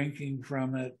after drinking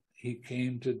from it, he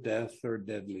came to death or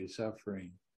deadly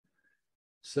suffering.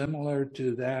 Similar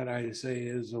to that, I say,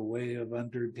 is a way of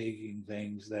undertaking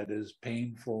things that is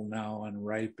painful now and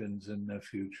ripens in the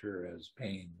future as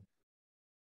pain.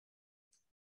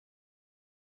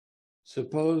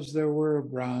 Suppose there were a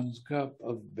bronze cup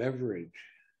of beverage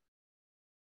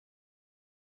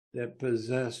that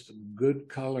possessed good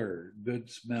color, good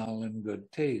smell, and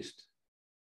good taste,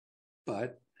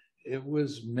 but it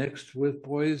was mixed with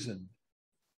poison.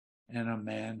 And a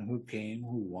man who came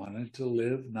who wanted to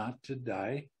live, not to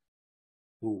die,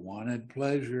 who wanted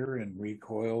pleasure and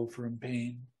recoil from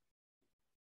pain.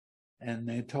 And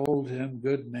they told him,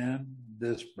 "Good man,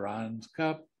 this bronze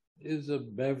cup is a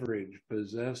beverage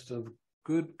possessed of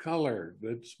good color,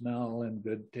 good smell, and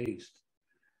good taste.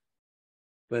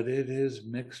 But it is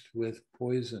mixed with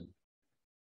poison.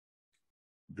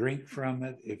 Drink from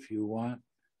it if you want.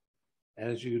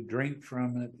 As you drink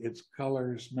from it, its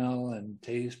color, smell, and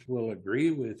taste will agree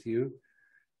with you,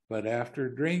 but after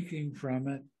drinking from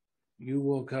it, you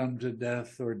will come to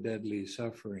death or deadly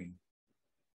suffering."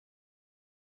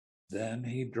 Then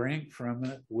he drank from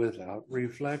it without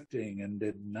reflecting and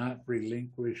did not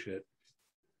relinquish it.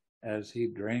 As he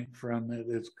drank from it,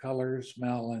 its color,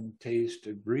 smell, and taste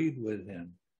agreed with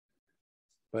him,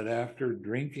 but after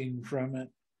drinking from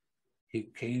it, he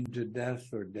came to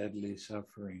death or deadly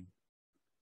suffering.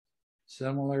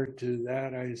 Similar to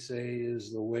that, I say,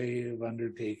 is the way of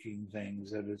undertaking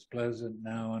things that is pleasant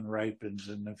now and ripens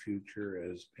in the future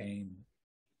as pain.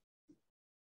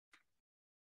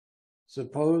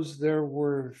 Suppose there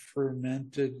were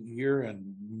fermented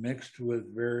urine mixed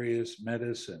with various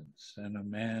medicines, and a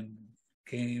man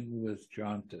came with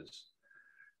jaundice.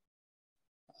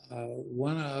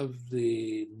 One of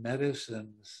the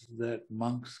medicines that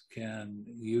monks can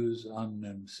use on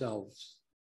themselves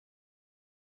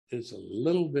is a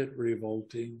little bit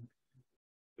revolting,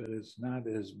 but it's not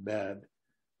as bad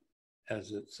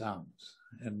as it sounds.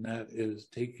 And that is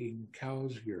taking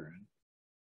cow's urine.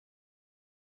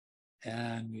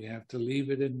 And you have to leave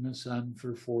it in the sun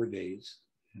for 4 days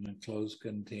in a closed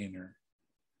container.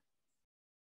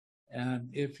 And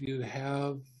if you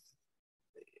have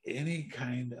any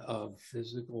kind of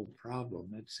physical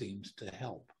problem, it seems to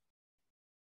help.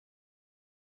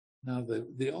 Now,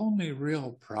 the only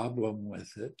real problem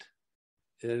with it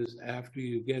is after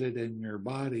you get it in your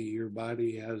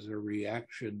body has a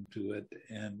reaction to it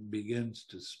and begins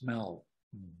to smell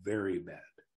very bad.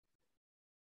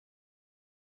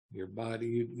 Your body,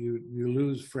 you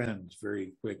lose friends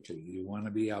very quickly. You want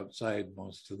to be outside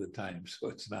most of the time, so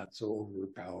it's not so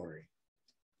overpowering.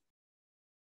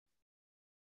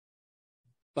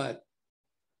 But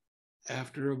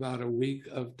after about a week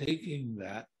of taking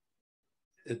that,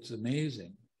 it's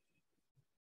amazing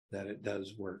that it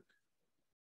does work.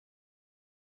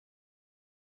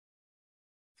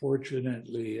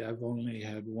 Fortunately, I've only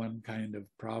had one kind of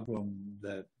problem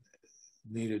that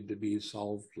needed to be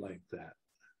solved like that.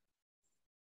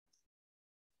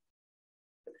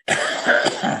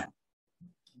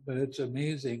 But it's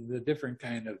amazing the different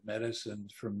kind of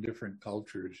medicines from different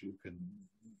cultures you can.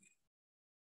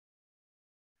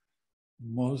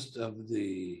 Most of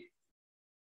the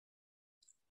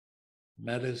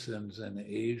medicines in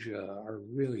Asia are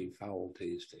really foul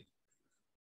tasting.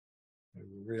 They're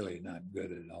really not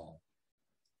good at all.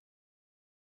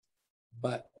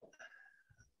 But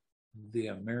the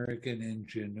American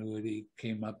ingenuity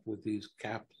came up with these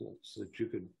capsules that you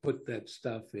could put that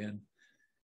stuff in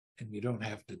and you don't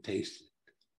have to taste it.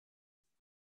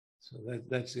 So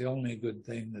that's the only good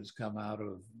thing that's come out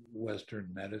of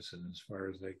Western medicine as far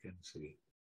as I can see.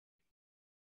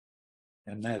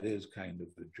 And that is kind of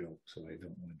a joke, so I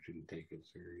don't want you to take it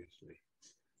seriously.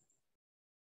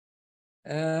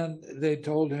 And they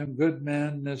told him, "Good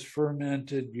man, this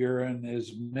fermented urine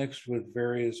is mixed with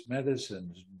various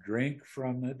medicines. Drink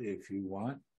from it if you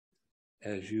want.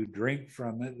 As you drink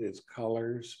from it, its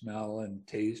color, smell, and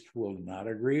taste will not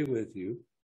agree with you.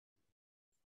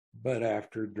 But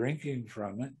after drinking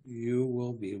from it, you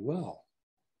will be well."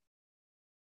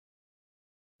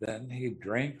 Then he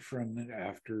drank from it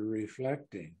after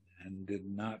reflecting and did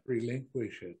not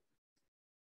relinquish it.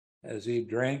 As he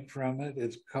drank from it,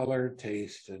 its color,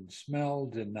 taste, and smell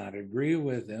did not agree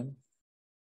with him,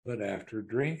 but after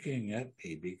drinking it,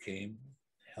 he became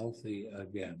healthy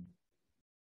again.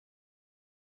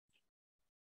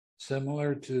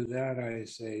 Similar to that, I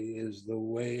say, is the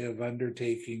way of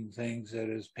undertaking things that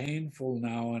is painful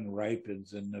now and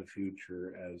ripens in the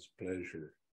future as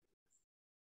pleasure.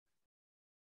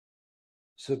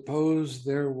 Suppose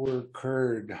there were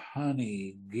curd,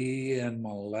 honey, ghee, and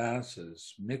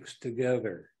molasses mixed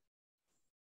together.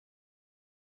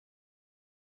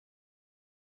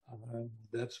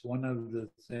 That's one of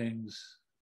the things,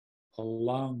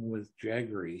 along with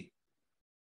jaggery,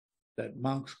 that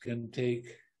monks can take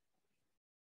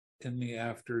in the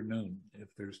afternoon if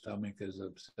their stomach is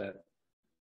upset.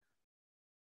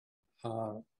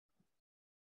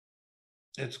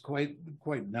 It's quite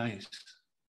nice,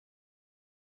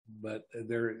 but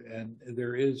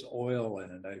there is oil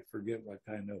in it. I forget what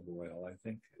kind of oil. I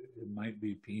think it might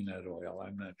be peanut oil.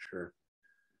 I'm not sure.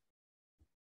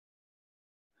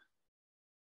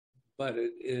 But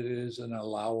it is an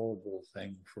allowable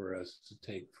thing for us to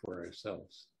take for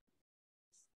ourselves.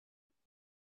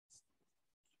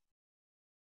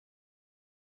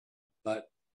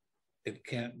 But it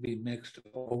can't be mixed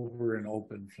over an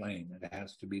open flame. It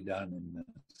has to be done in the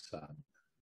sun.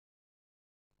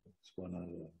 It's one of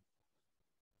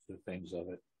the things of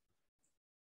it.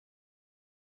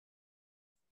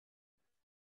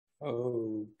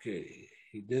 Okay.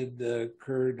 He did the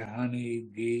curd, honey,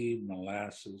 ghee,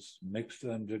 molasses, mixed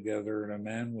them together, and a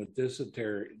man with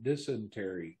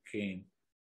dysentery came.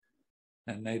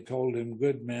 And they told him,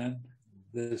 "Good man,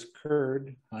 this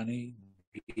curd, honey,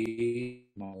 ghee,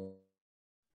 molasses,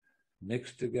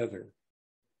 mixed together.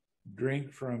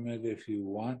 Drink from it if you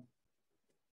want.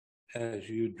 As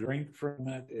you drink from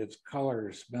it, its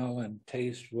color, smell, and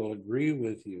taste will agree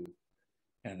with you.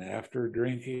 And after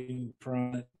drinking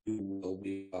from it, you will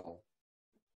be well."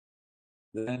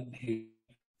 Then he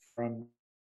from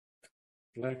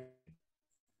flesh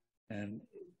and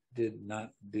did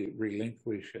not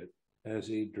relinquish it. As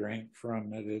he drank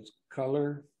from it, its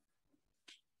color,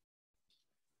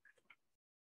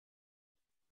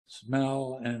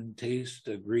 smell, and taste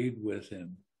agreed with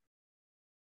him.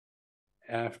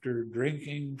 After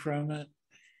drinking from it,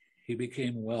 he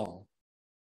became well.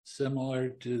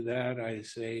 Similar to that, I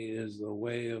say, is the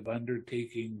way of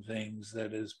undertaking things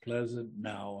that is pleasant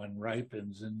now and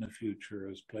ripens in the future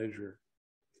as pleasure.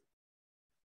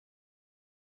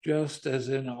 Just as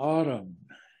in autumn,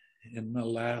 in the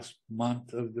last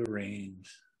month of the rains,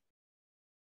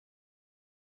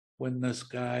 when the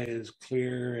sky is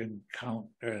clear and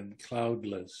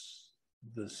cloudless,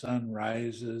 the sun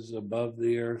rises above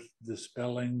the earth,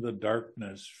 dispelling the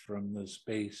darkness from the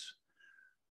space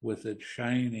with its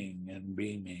shining and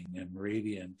beaming and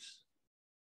radiance.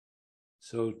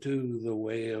 So too the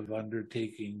way of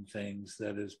undertaking things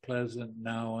that is pleasant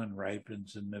now and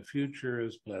ripens in the future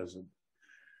as pleasant,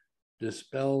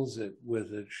 dispels it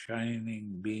with its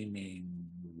shining, beaming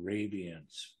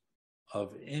radiance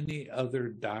of any other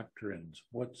doctrines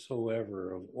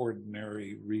whatsoever of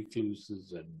ordinary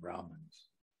recluses and Brahmins.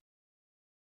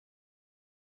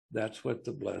 That's what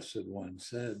the Blessed One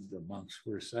said. The monks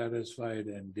were satisfied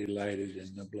and delighted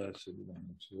in the Blessed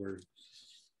One's words.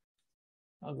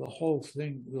 Now, the whole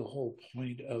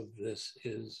point of this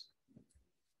is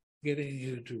getting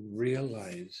you to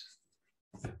realize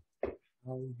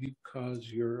how you cause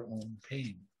your own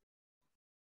pain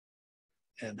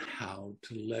and how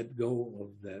to let go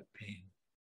of that pain.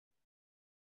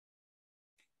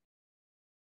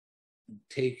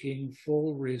 Taking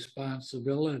full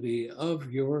responsibility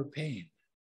of your pain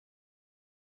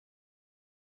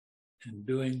and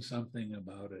doing something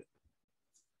about it.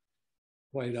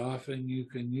 Quite often you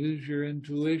can use your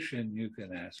intuition. You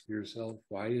can ask yourself,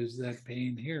 why is that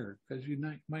pain here? Because you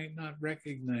might not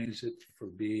recognize it for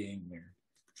being there.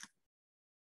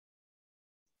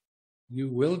 You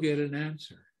will get an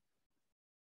answer.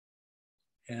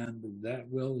 And that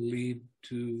will lead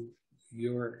to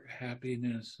your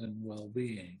happiness and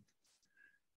well-being.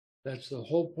 That's the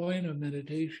whole point of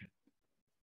meditation,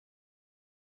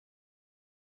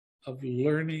 of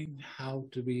learning how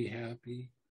to be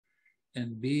happy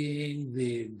and being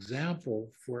the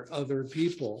example for other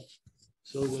people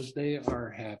so that they are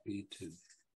happy too.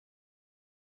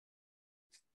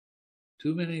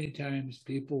 Too many times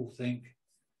people think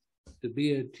to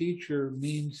be a teacher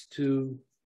means to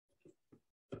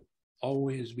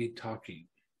always be talking,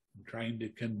 trying to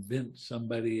convince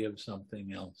somebody of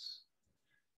something else.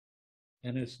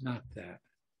 And it's not that.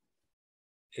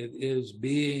 It is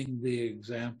being the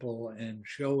example and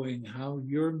showing how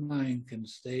your mind can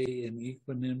stay in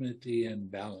equanimity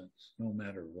and balance no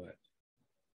matter what.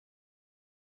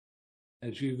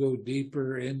 As you go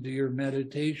deeper into your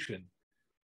meditation,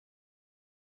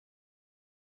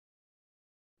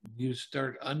 you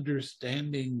start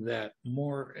understanding that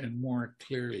more and more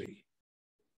clearly.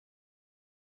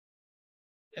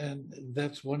 And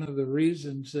that's one of the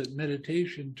reasons that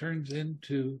meditation turns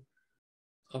into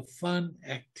a fun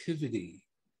activity.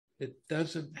 It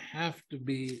doesn't have to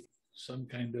be some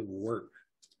kind of work,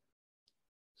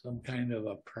 some kind of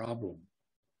a problem.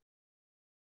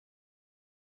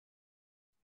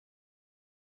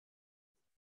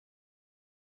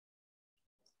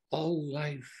 All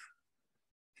life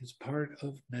is part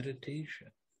of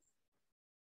meditation.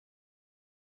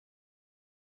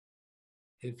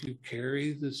 If you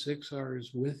carry the 6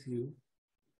 R's with you,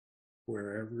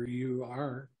 wherever you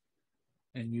are,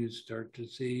 and you start to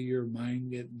see your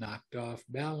mind get knocked off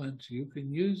balance, you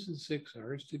can use the 6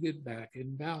 R's to get back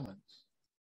in balance.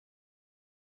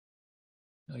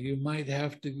 Now, you might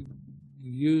have to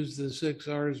use the 6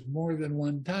 R's more than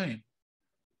one time,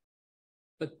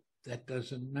 but that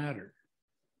doesn't matter.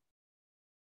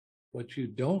 What you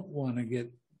don't want to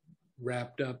get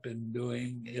wrapped up in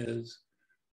doing is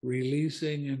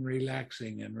releasing and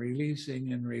relaxing and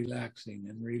releasing and relaxing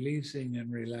and releasing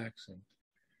and relaxing.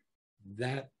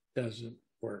 That doesn't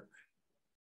work.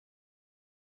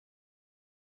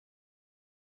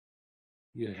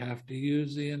 You have to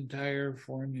use the entire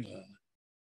formula,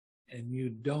 and you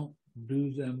don't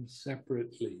do them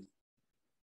separately.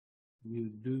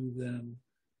 You do them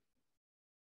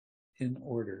in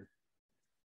order,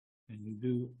 and you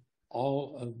do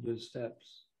all of the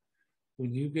steps.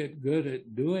 When you get good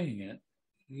at doing it,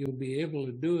 you'll be able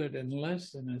to do it in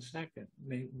less than a second,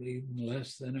 maybe even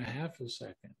less than a half a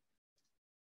second.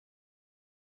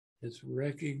 It's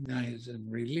recognize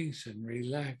and release and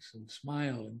relax and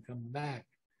smile and come back.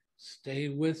 Stay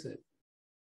with it.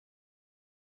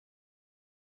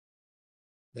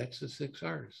 That's the 6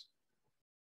 R's.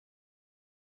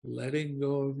 Letting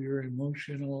go of your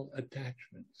emotional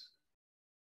attachments.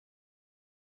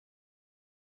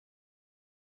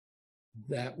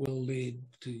 That will lead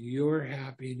to your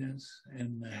happiness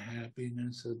and the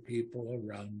happiness of people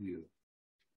around you.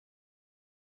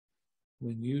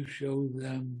 When you show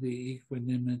them the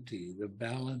equanimity, the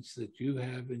balance that you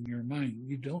have in your mind,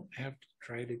 you don't have to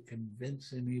try to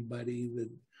convince anybody that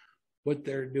what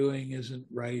they're doing isn't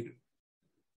right.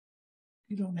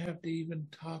 You don't have to even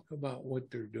talk about what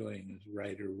they're doing is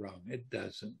right or wrong. It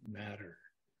doesn't matter.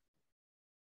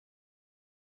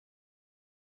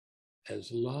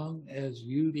 As long as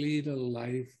you lead a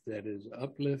life that is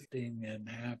uplifting and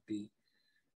happy,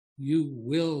 you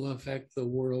will affect the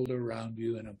world around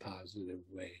you in a positive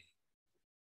way.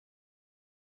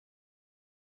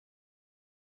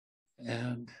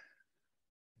 And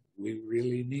we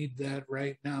really need that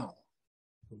right now.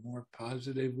 The more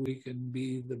positive we can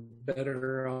be, the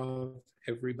better off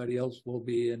everybody else will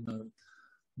be, and the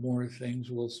more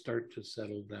things will start to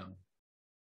settle down.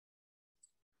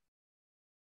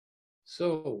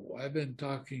 So I've been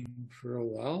talking for a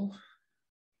while.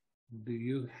 Do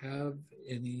you have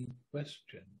any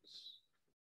questions?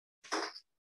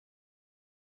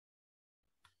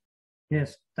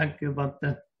 Yes, thank you,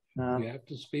 Bhante. You have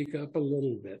to speak up a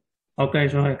little bit. Okay,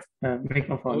 sorry,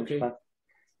 microphone. Okay.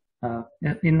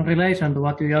 In relation to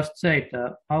what you just said,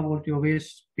 how would you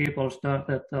wish people start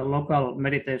at local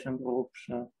meditation groups?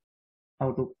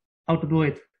 How to do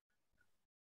it?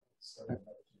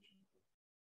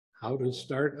 How to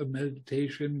start a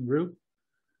meditation group?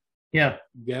 Yeah.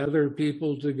 Gather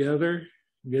people together,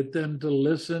 get them to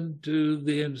listen to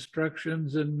the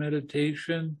instructions in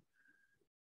meditation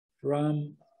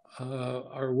from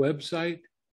our website,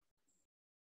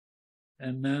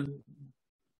 and then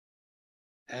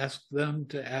ask them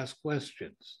to ask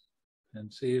questions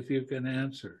and see if you can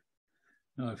answer.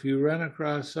 Now, if you run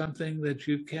across something that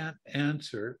you can't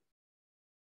answer,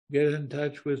 get in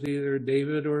touch with either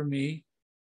David or me,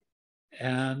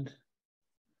 and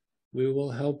we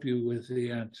will help you with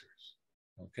the answers.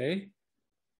 Okay?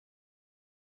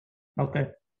 Okay,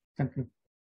 thank you.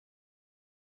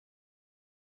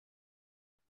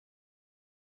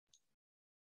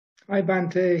 Hi,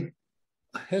 Bhante.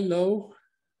 Hello.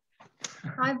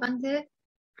 Hi, Bhante.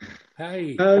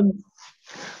 Hi.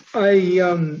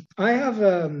 I have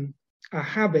a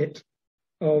habit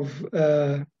of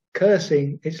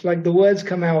cursing. It's like the words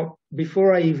come out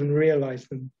before I even realize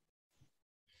them.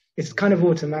 It's kind of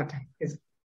automatic.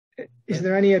 Is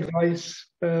there any advice?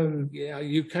 Yeah,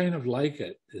 you kind of like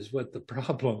it, is what the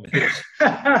problem is.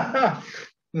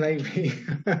 Maybe.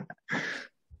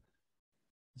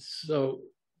 So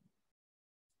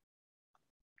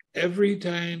every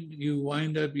time you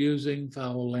wind up using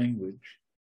foul language,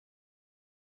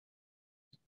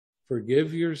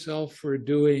 forgive yourself for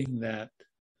doing that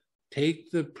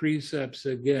take the precepts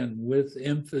again with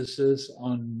emphasis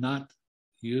on not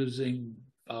using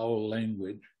foul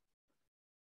language,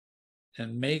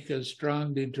 and make a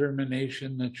strong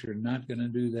determination that you're not going to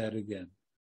do that again.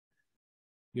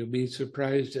 You'll be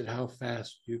surprised at how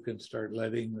fast you can start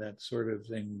letting that sort of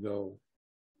thing go.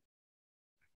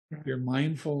 Your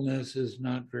mindfulness is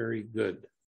not very good.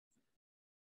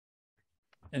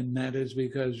 And that is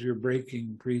because you're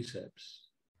breaking precepts.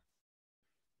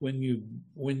 When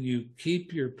you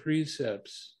keep your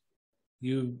precepts,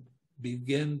 you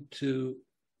begin to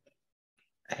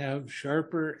have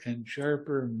sharper and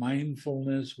sharper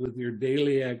mindfulness with your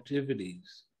daily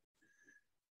activities.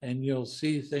 And you'll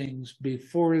see things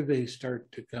before they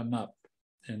start to come up.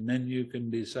 And then you can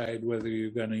decide whether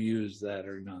you're going to use that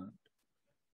or not.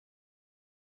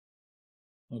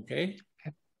 Okay?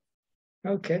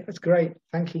 Okay, that's great.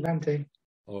 Thank you, Bhante.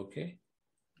 Okay.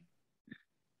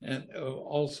 And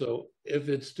also, if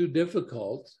it's too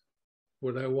difficult,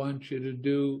 what I want you to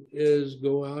do is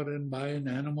go out and buy an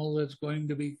animal that's going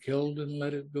to be killed and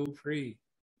let it go free.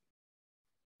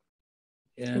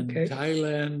 In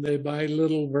Thailand, they buy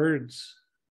little birds,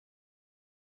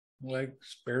 like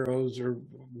sparrows or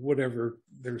whatever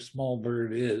their small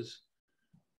bird is,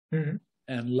 and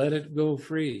let it go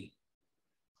free.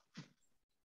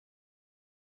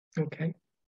 Okay.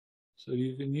 So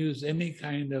you can use any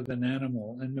kind of an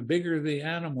animal, and the bigger the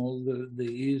animal, the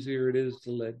easier it is to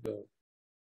let go.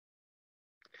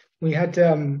 We had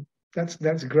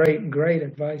that's great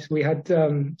advice. We had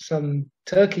some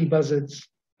turkey buzzards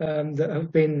that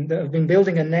have been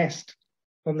building a nest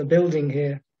on the building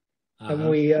here, and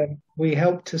we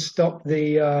helped to stop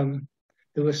the.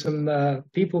 There were some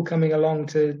people coming along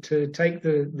to take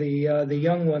the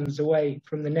young ones away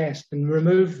from the nest and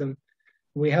remove them.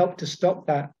 We helped to stop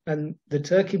that, and the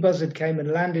turkey buzzard came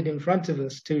and landed in front of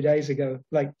us 2 days ago,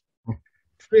 like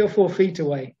 3 or 4 feet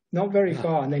away, not very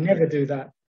far, and they never do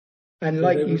that. And so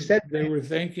like you said, they were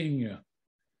thanking you.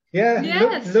 Yeah,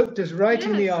 yes. looked us right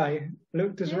in the eye,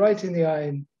 right in the eye,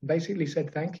 and basically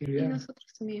said thank you. Yeah.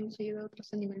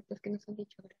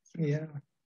 Yeah.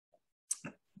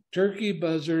 Turkey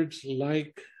buzzards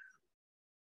like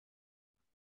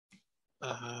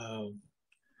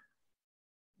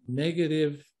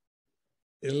negative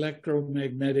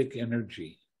electromagnetic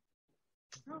energy.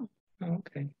 Oh,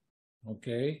 okay.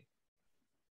 Okay.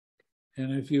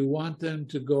 And if you want them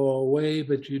to go away,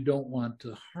 but you don't want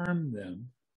to harm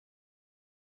them,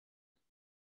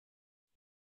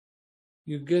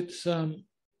 you get some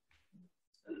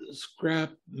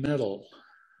scrap metal,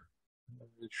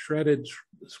 shredded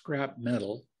scrap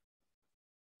metal,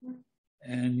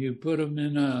 and you put them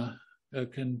in a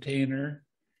container.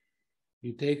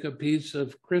 You take a piece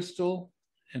of crystal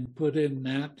and put in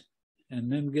that,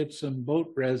 and then get some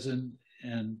boat resin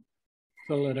and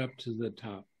fill it up to the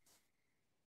top.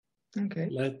 Okay.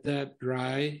 Let that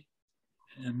dry,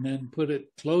 and then put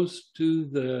it close to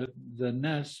the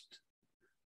nest,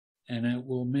 and it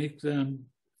will make them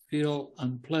feel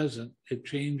unpleasant. It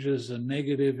changes a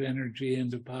negative energy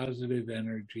into positive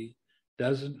energy,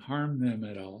 doesn't harm them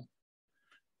at all,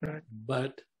 right.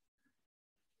 But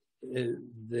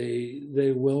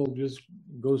they will just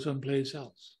go someplace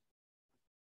else.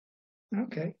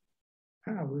 Okay.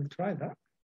 We'll try that.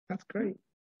 That's great.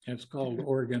 It's called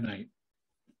organite.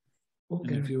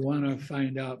 And if you want to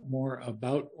find out more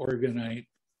about organite,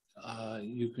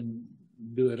 you can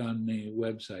do it on the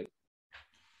website,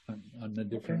 on the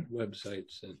different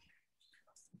websites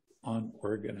on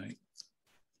organite.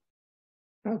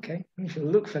 Okay, we shall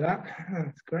look for that.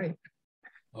 That's great.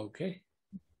 Okay.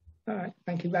 All right.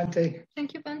 Thank you, Bhante.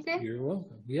 Thank you, Bhante. You're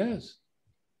welcome. Yes.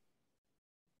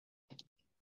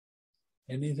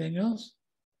 Anything else?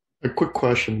 A quick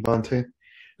question, Bhante.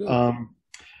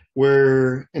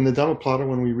 Where in the Dhammapada,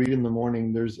 when we read in the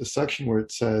morning, there's a section where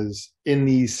it says, in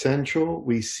the essential,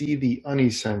 we see the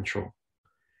unessential.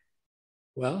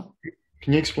 Well,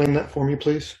 can you explain that for me,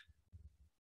 please?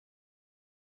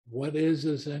 What is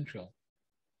essential?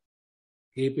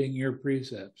 Keeping your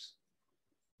precepts.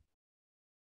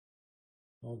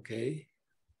 Okay.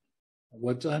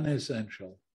 What's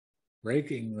unessential?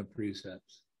 Breaking the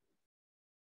precepts.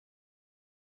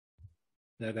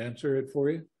 That answer it for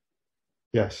you?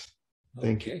 Yes.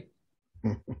 Thank you.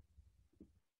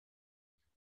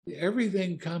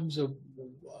 Everything comes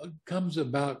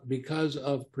about because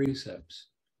of precepts.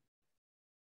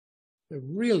 They're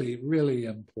really, really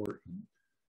important.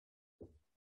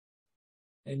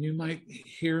 And you might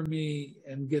hear me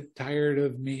and get tired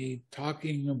of me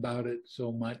talking about it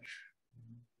so much,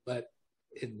 but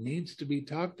it needs to be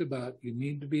talked about. You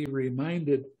need to be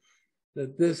reminded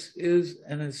that this is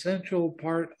an essential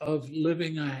part of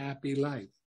living a happy life.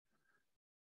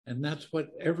 And that's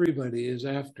what everybody is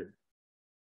after.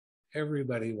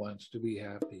 Everybody wants to be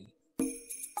happy.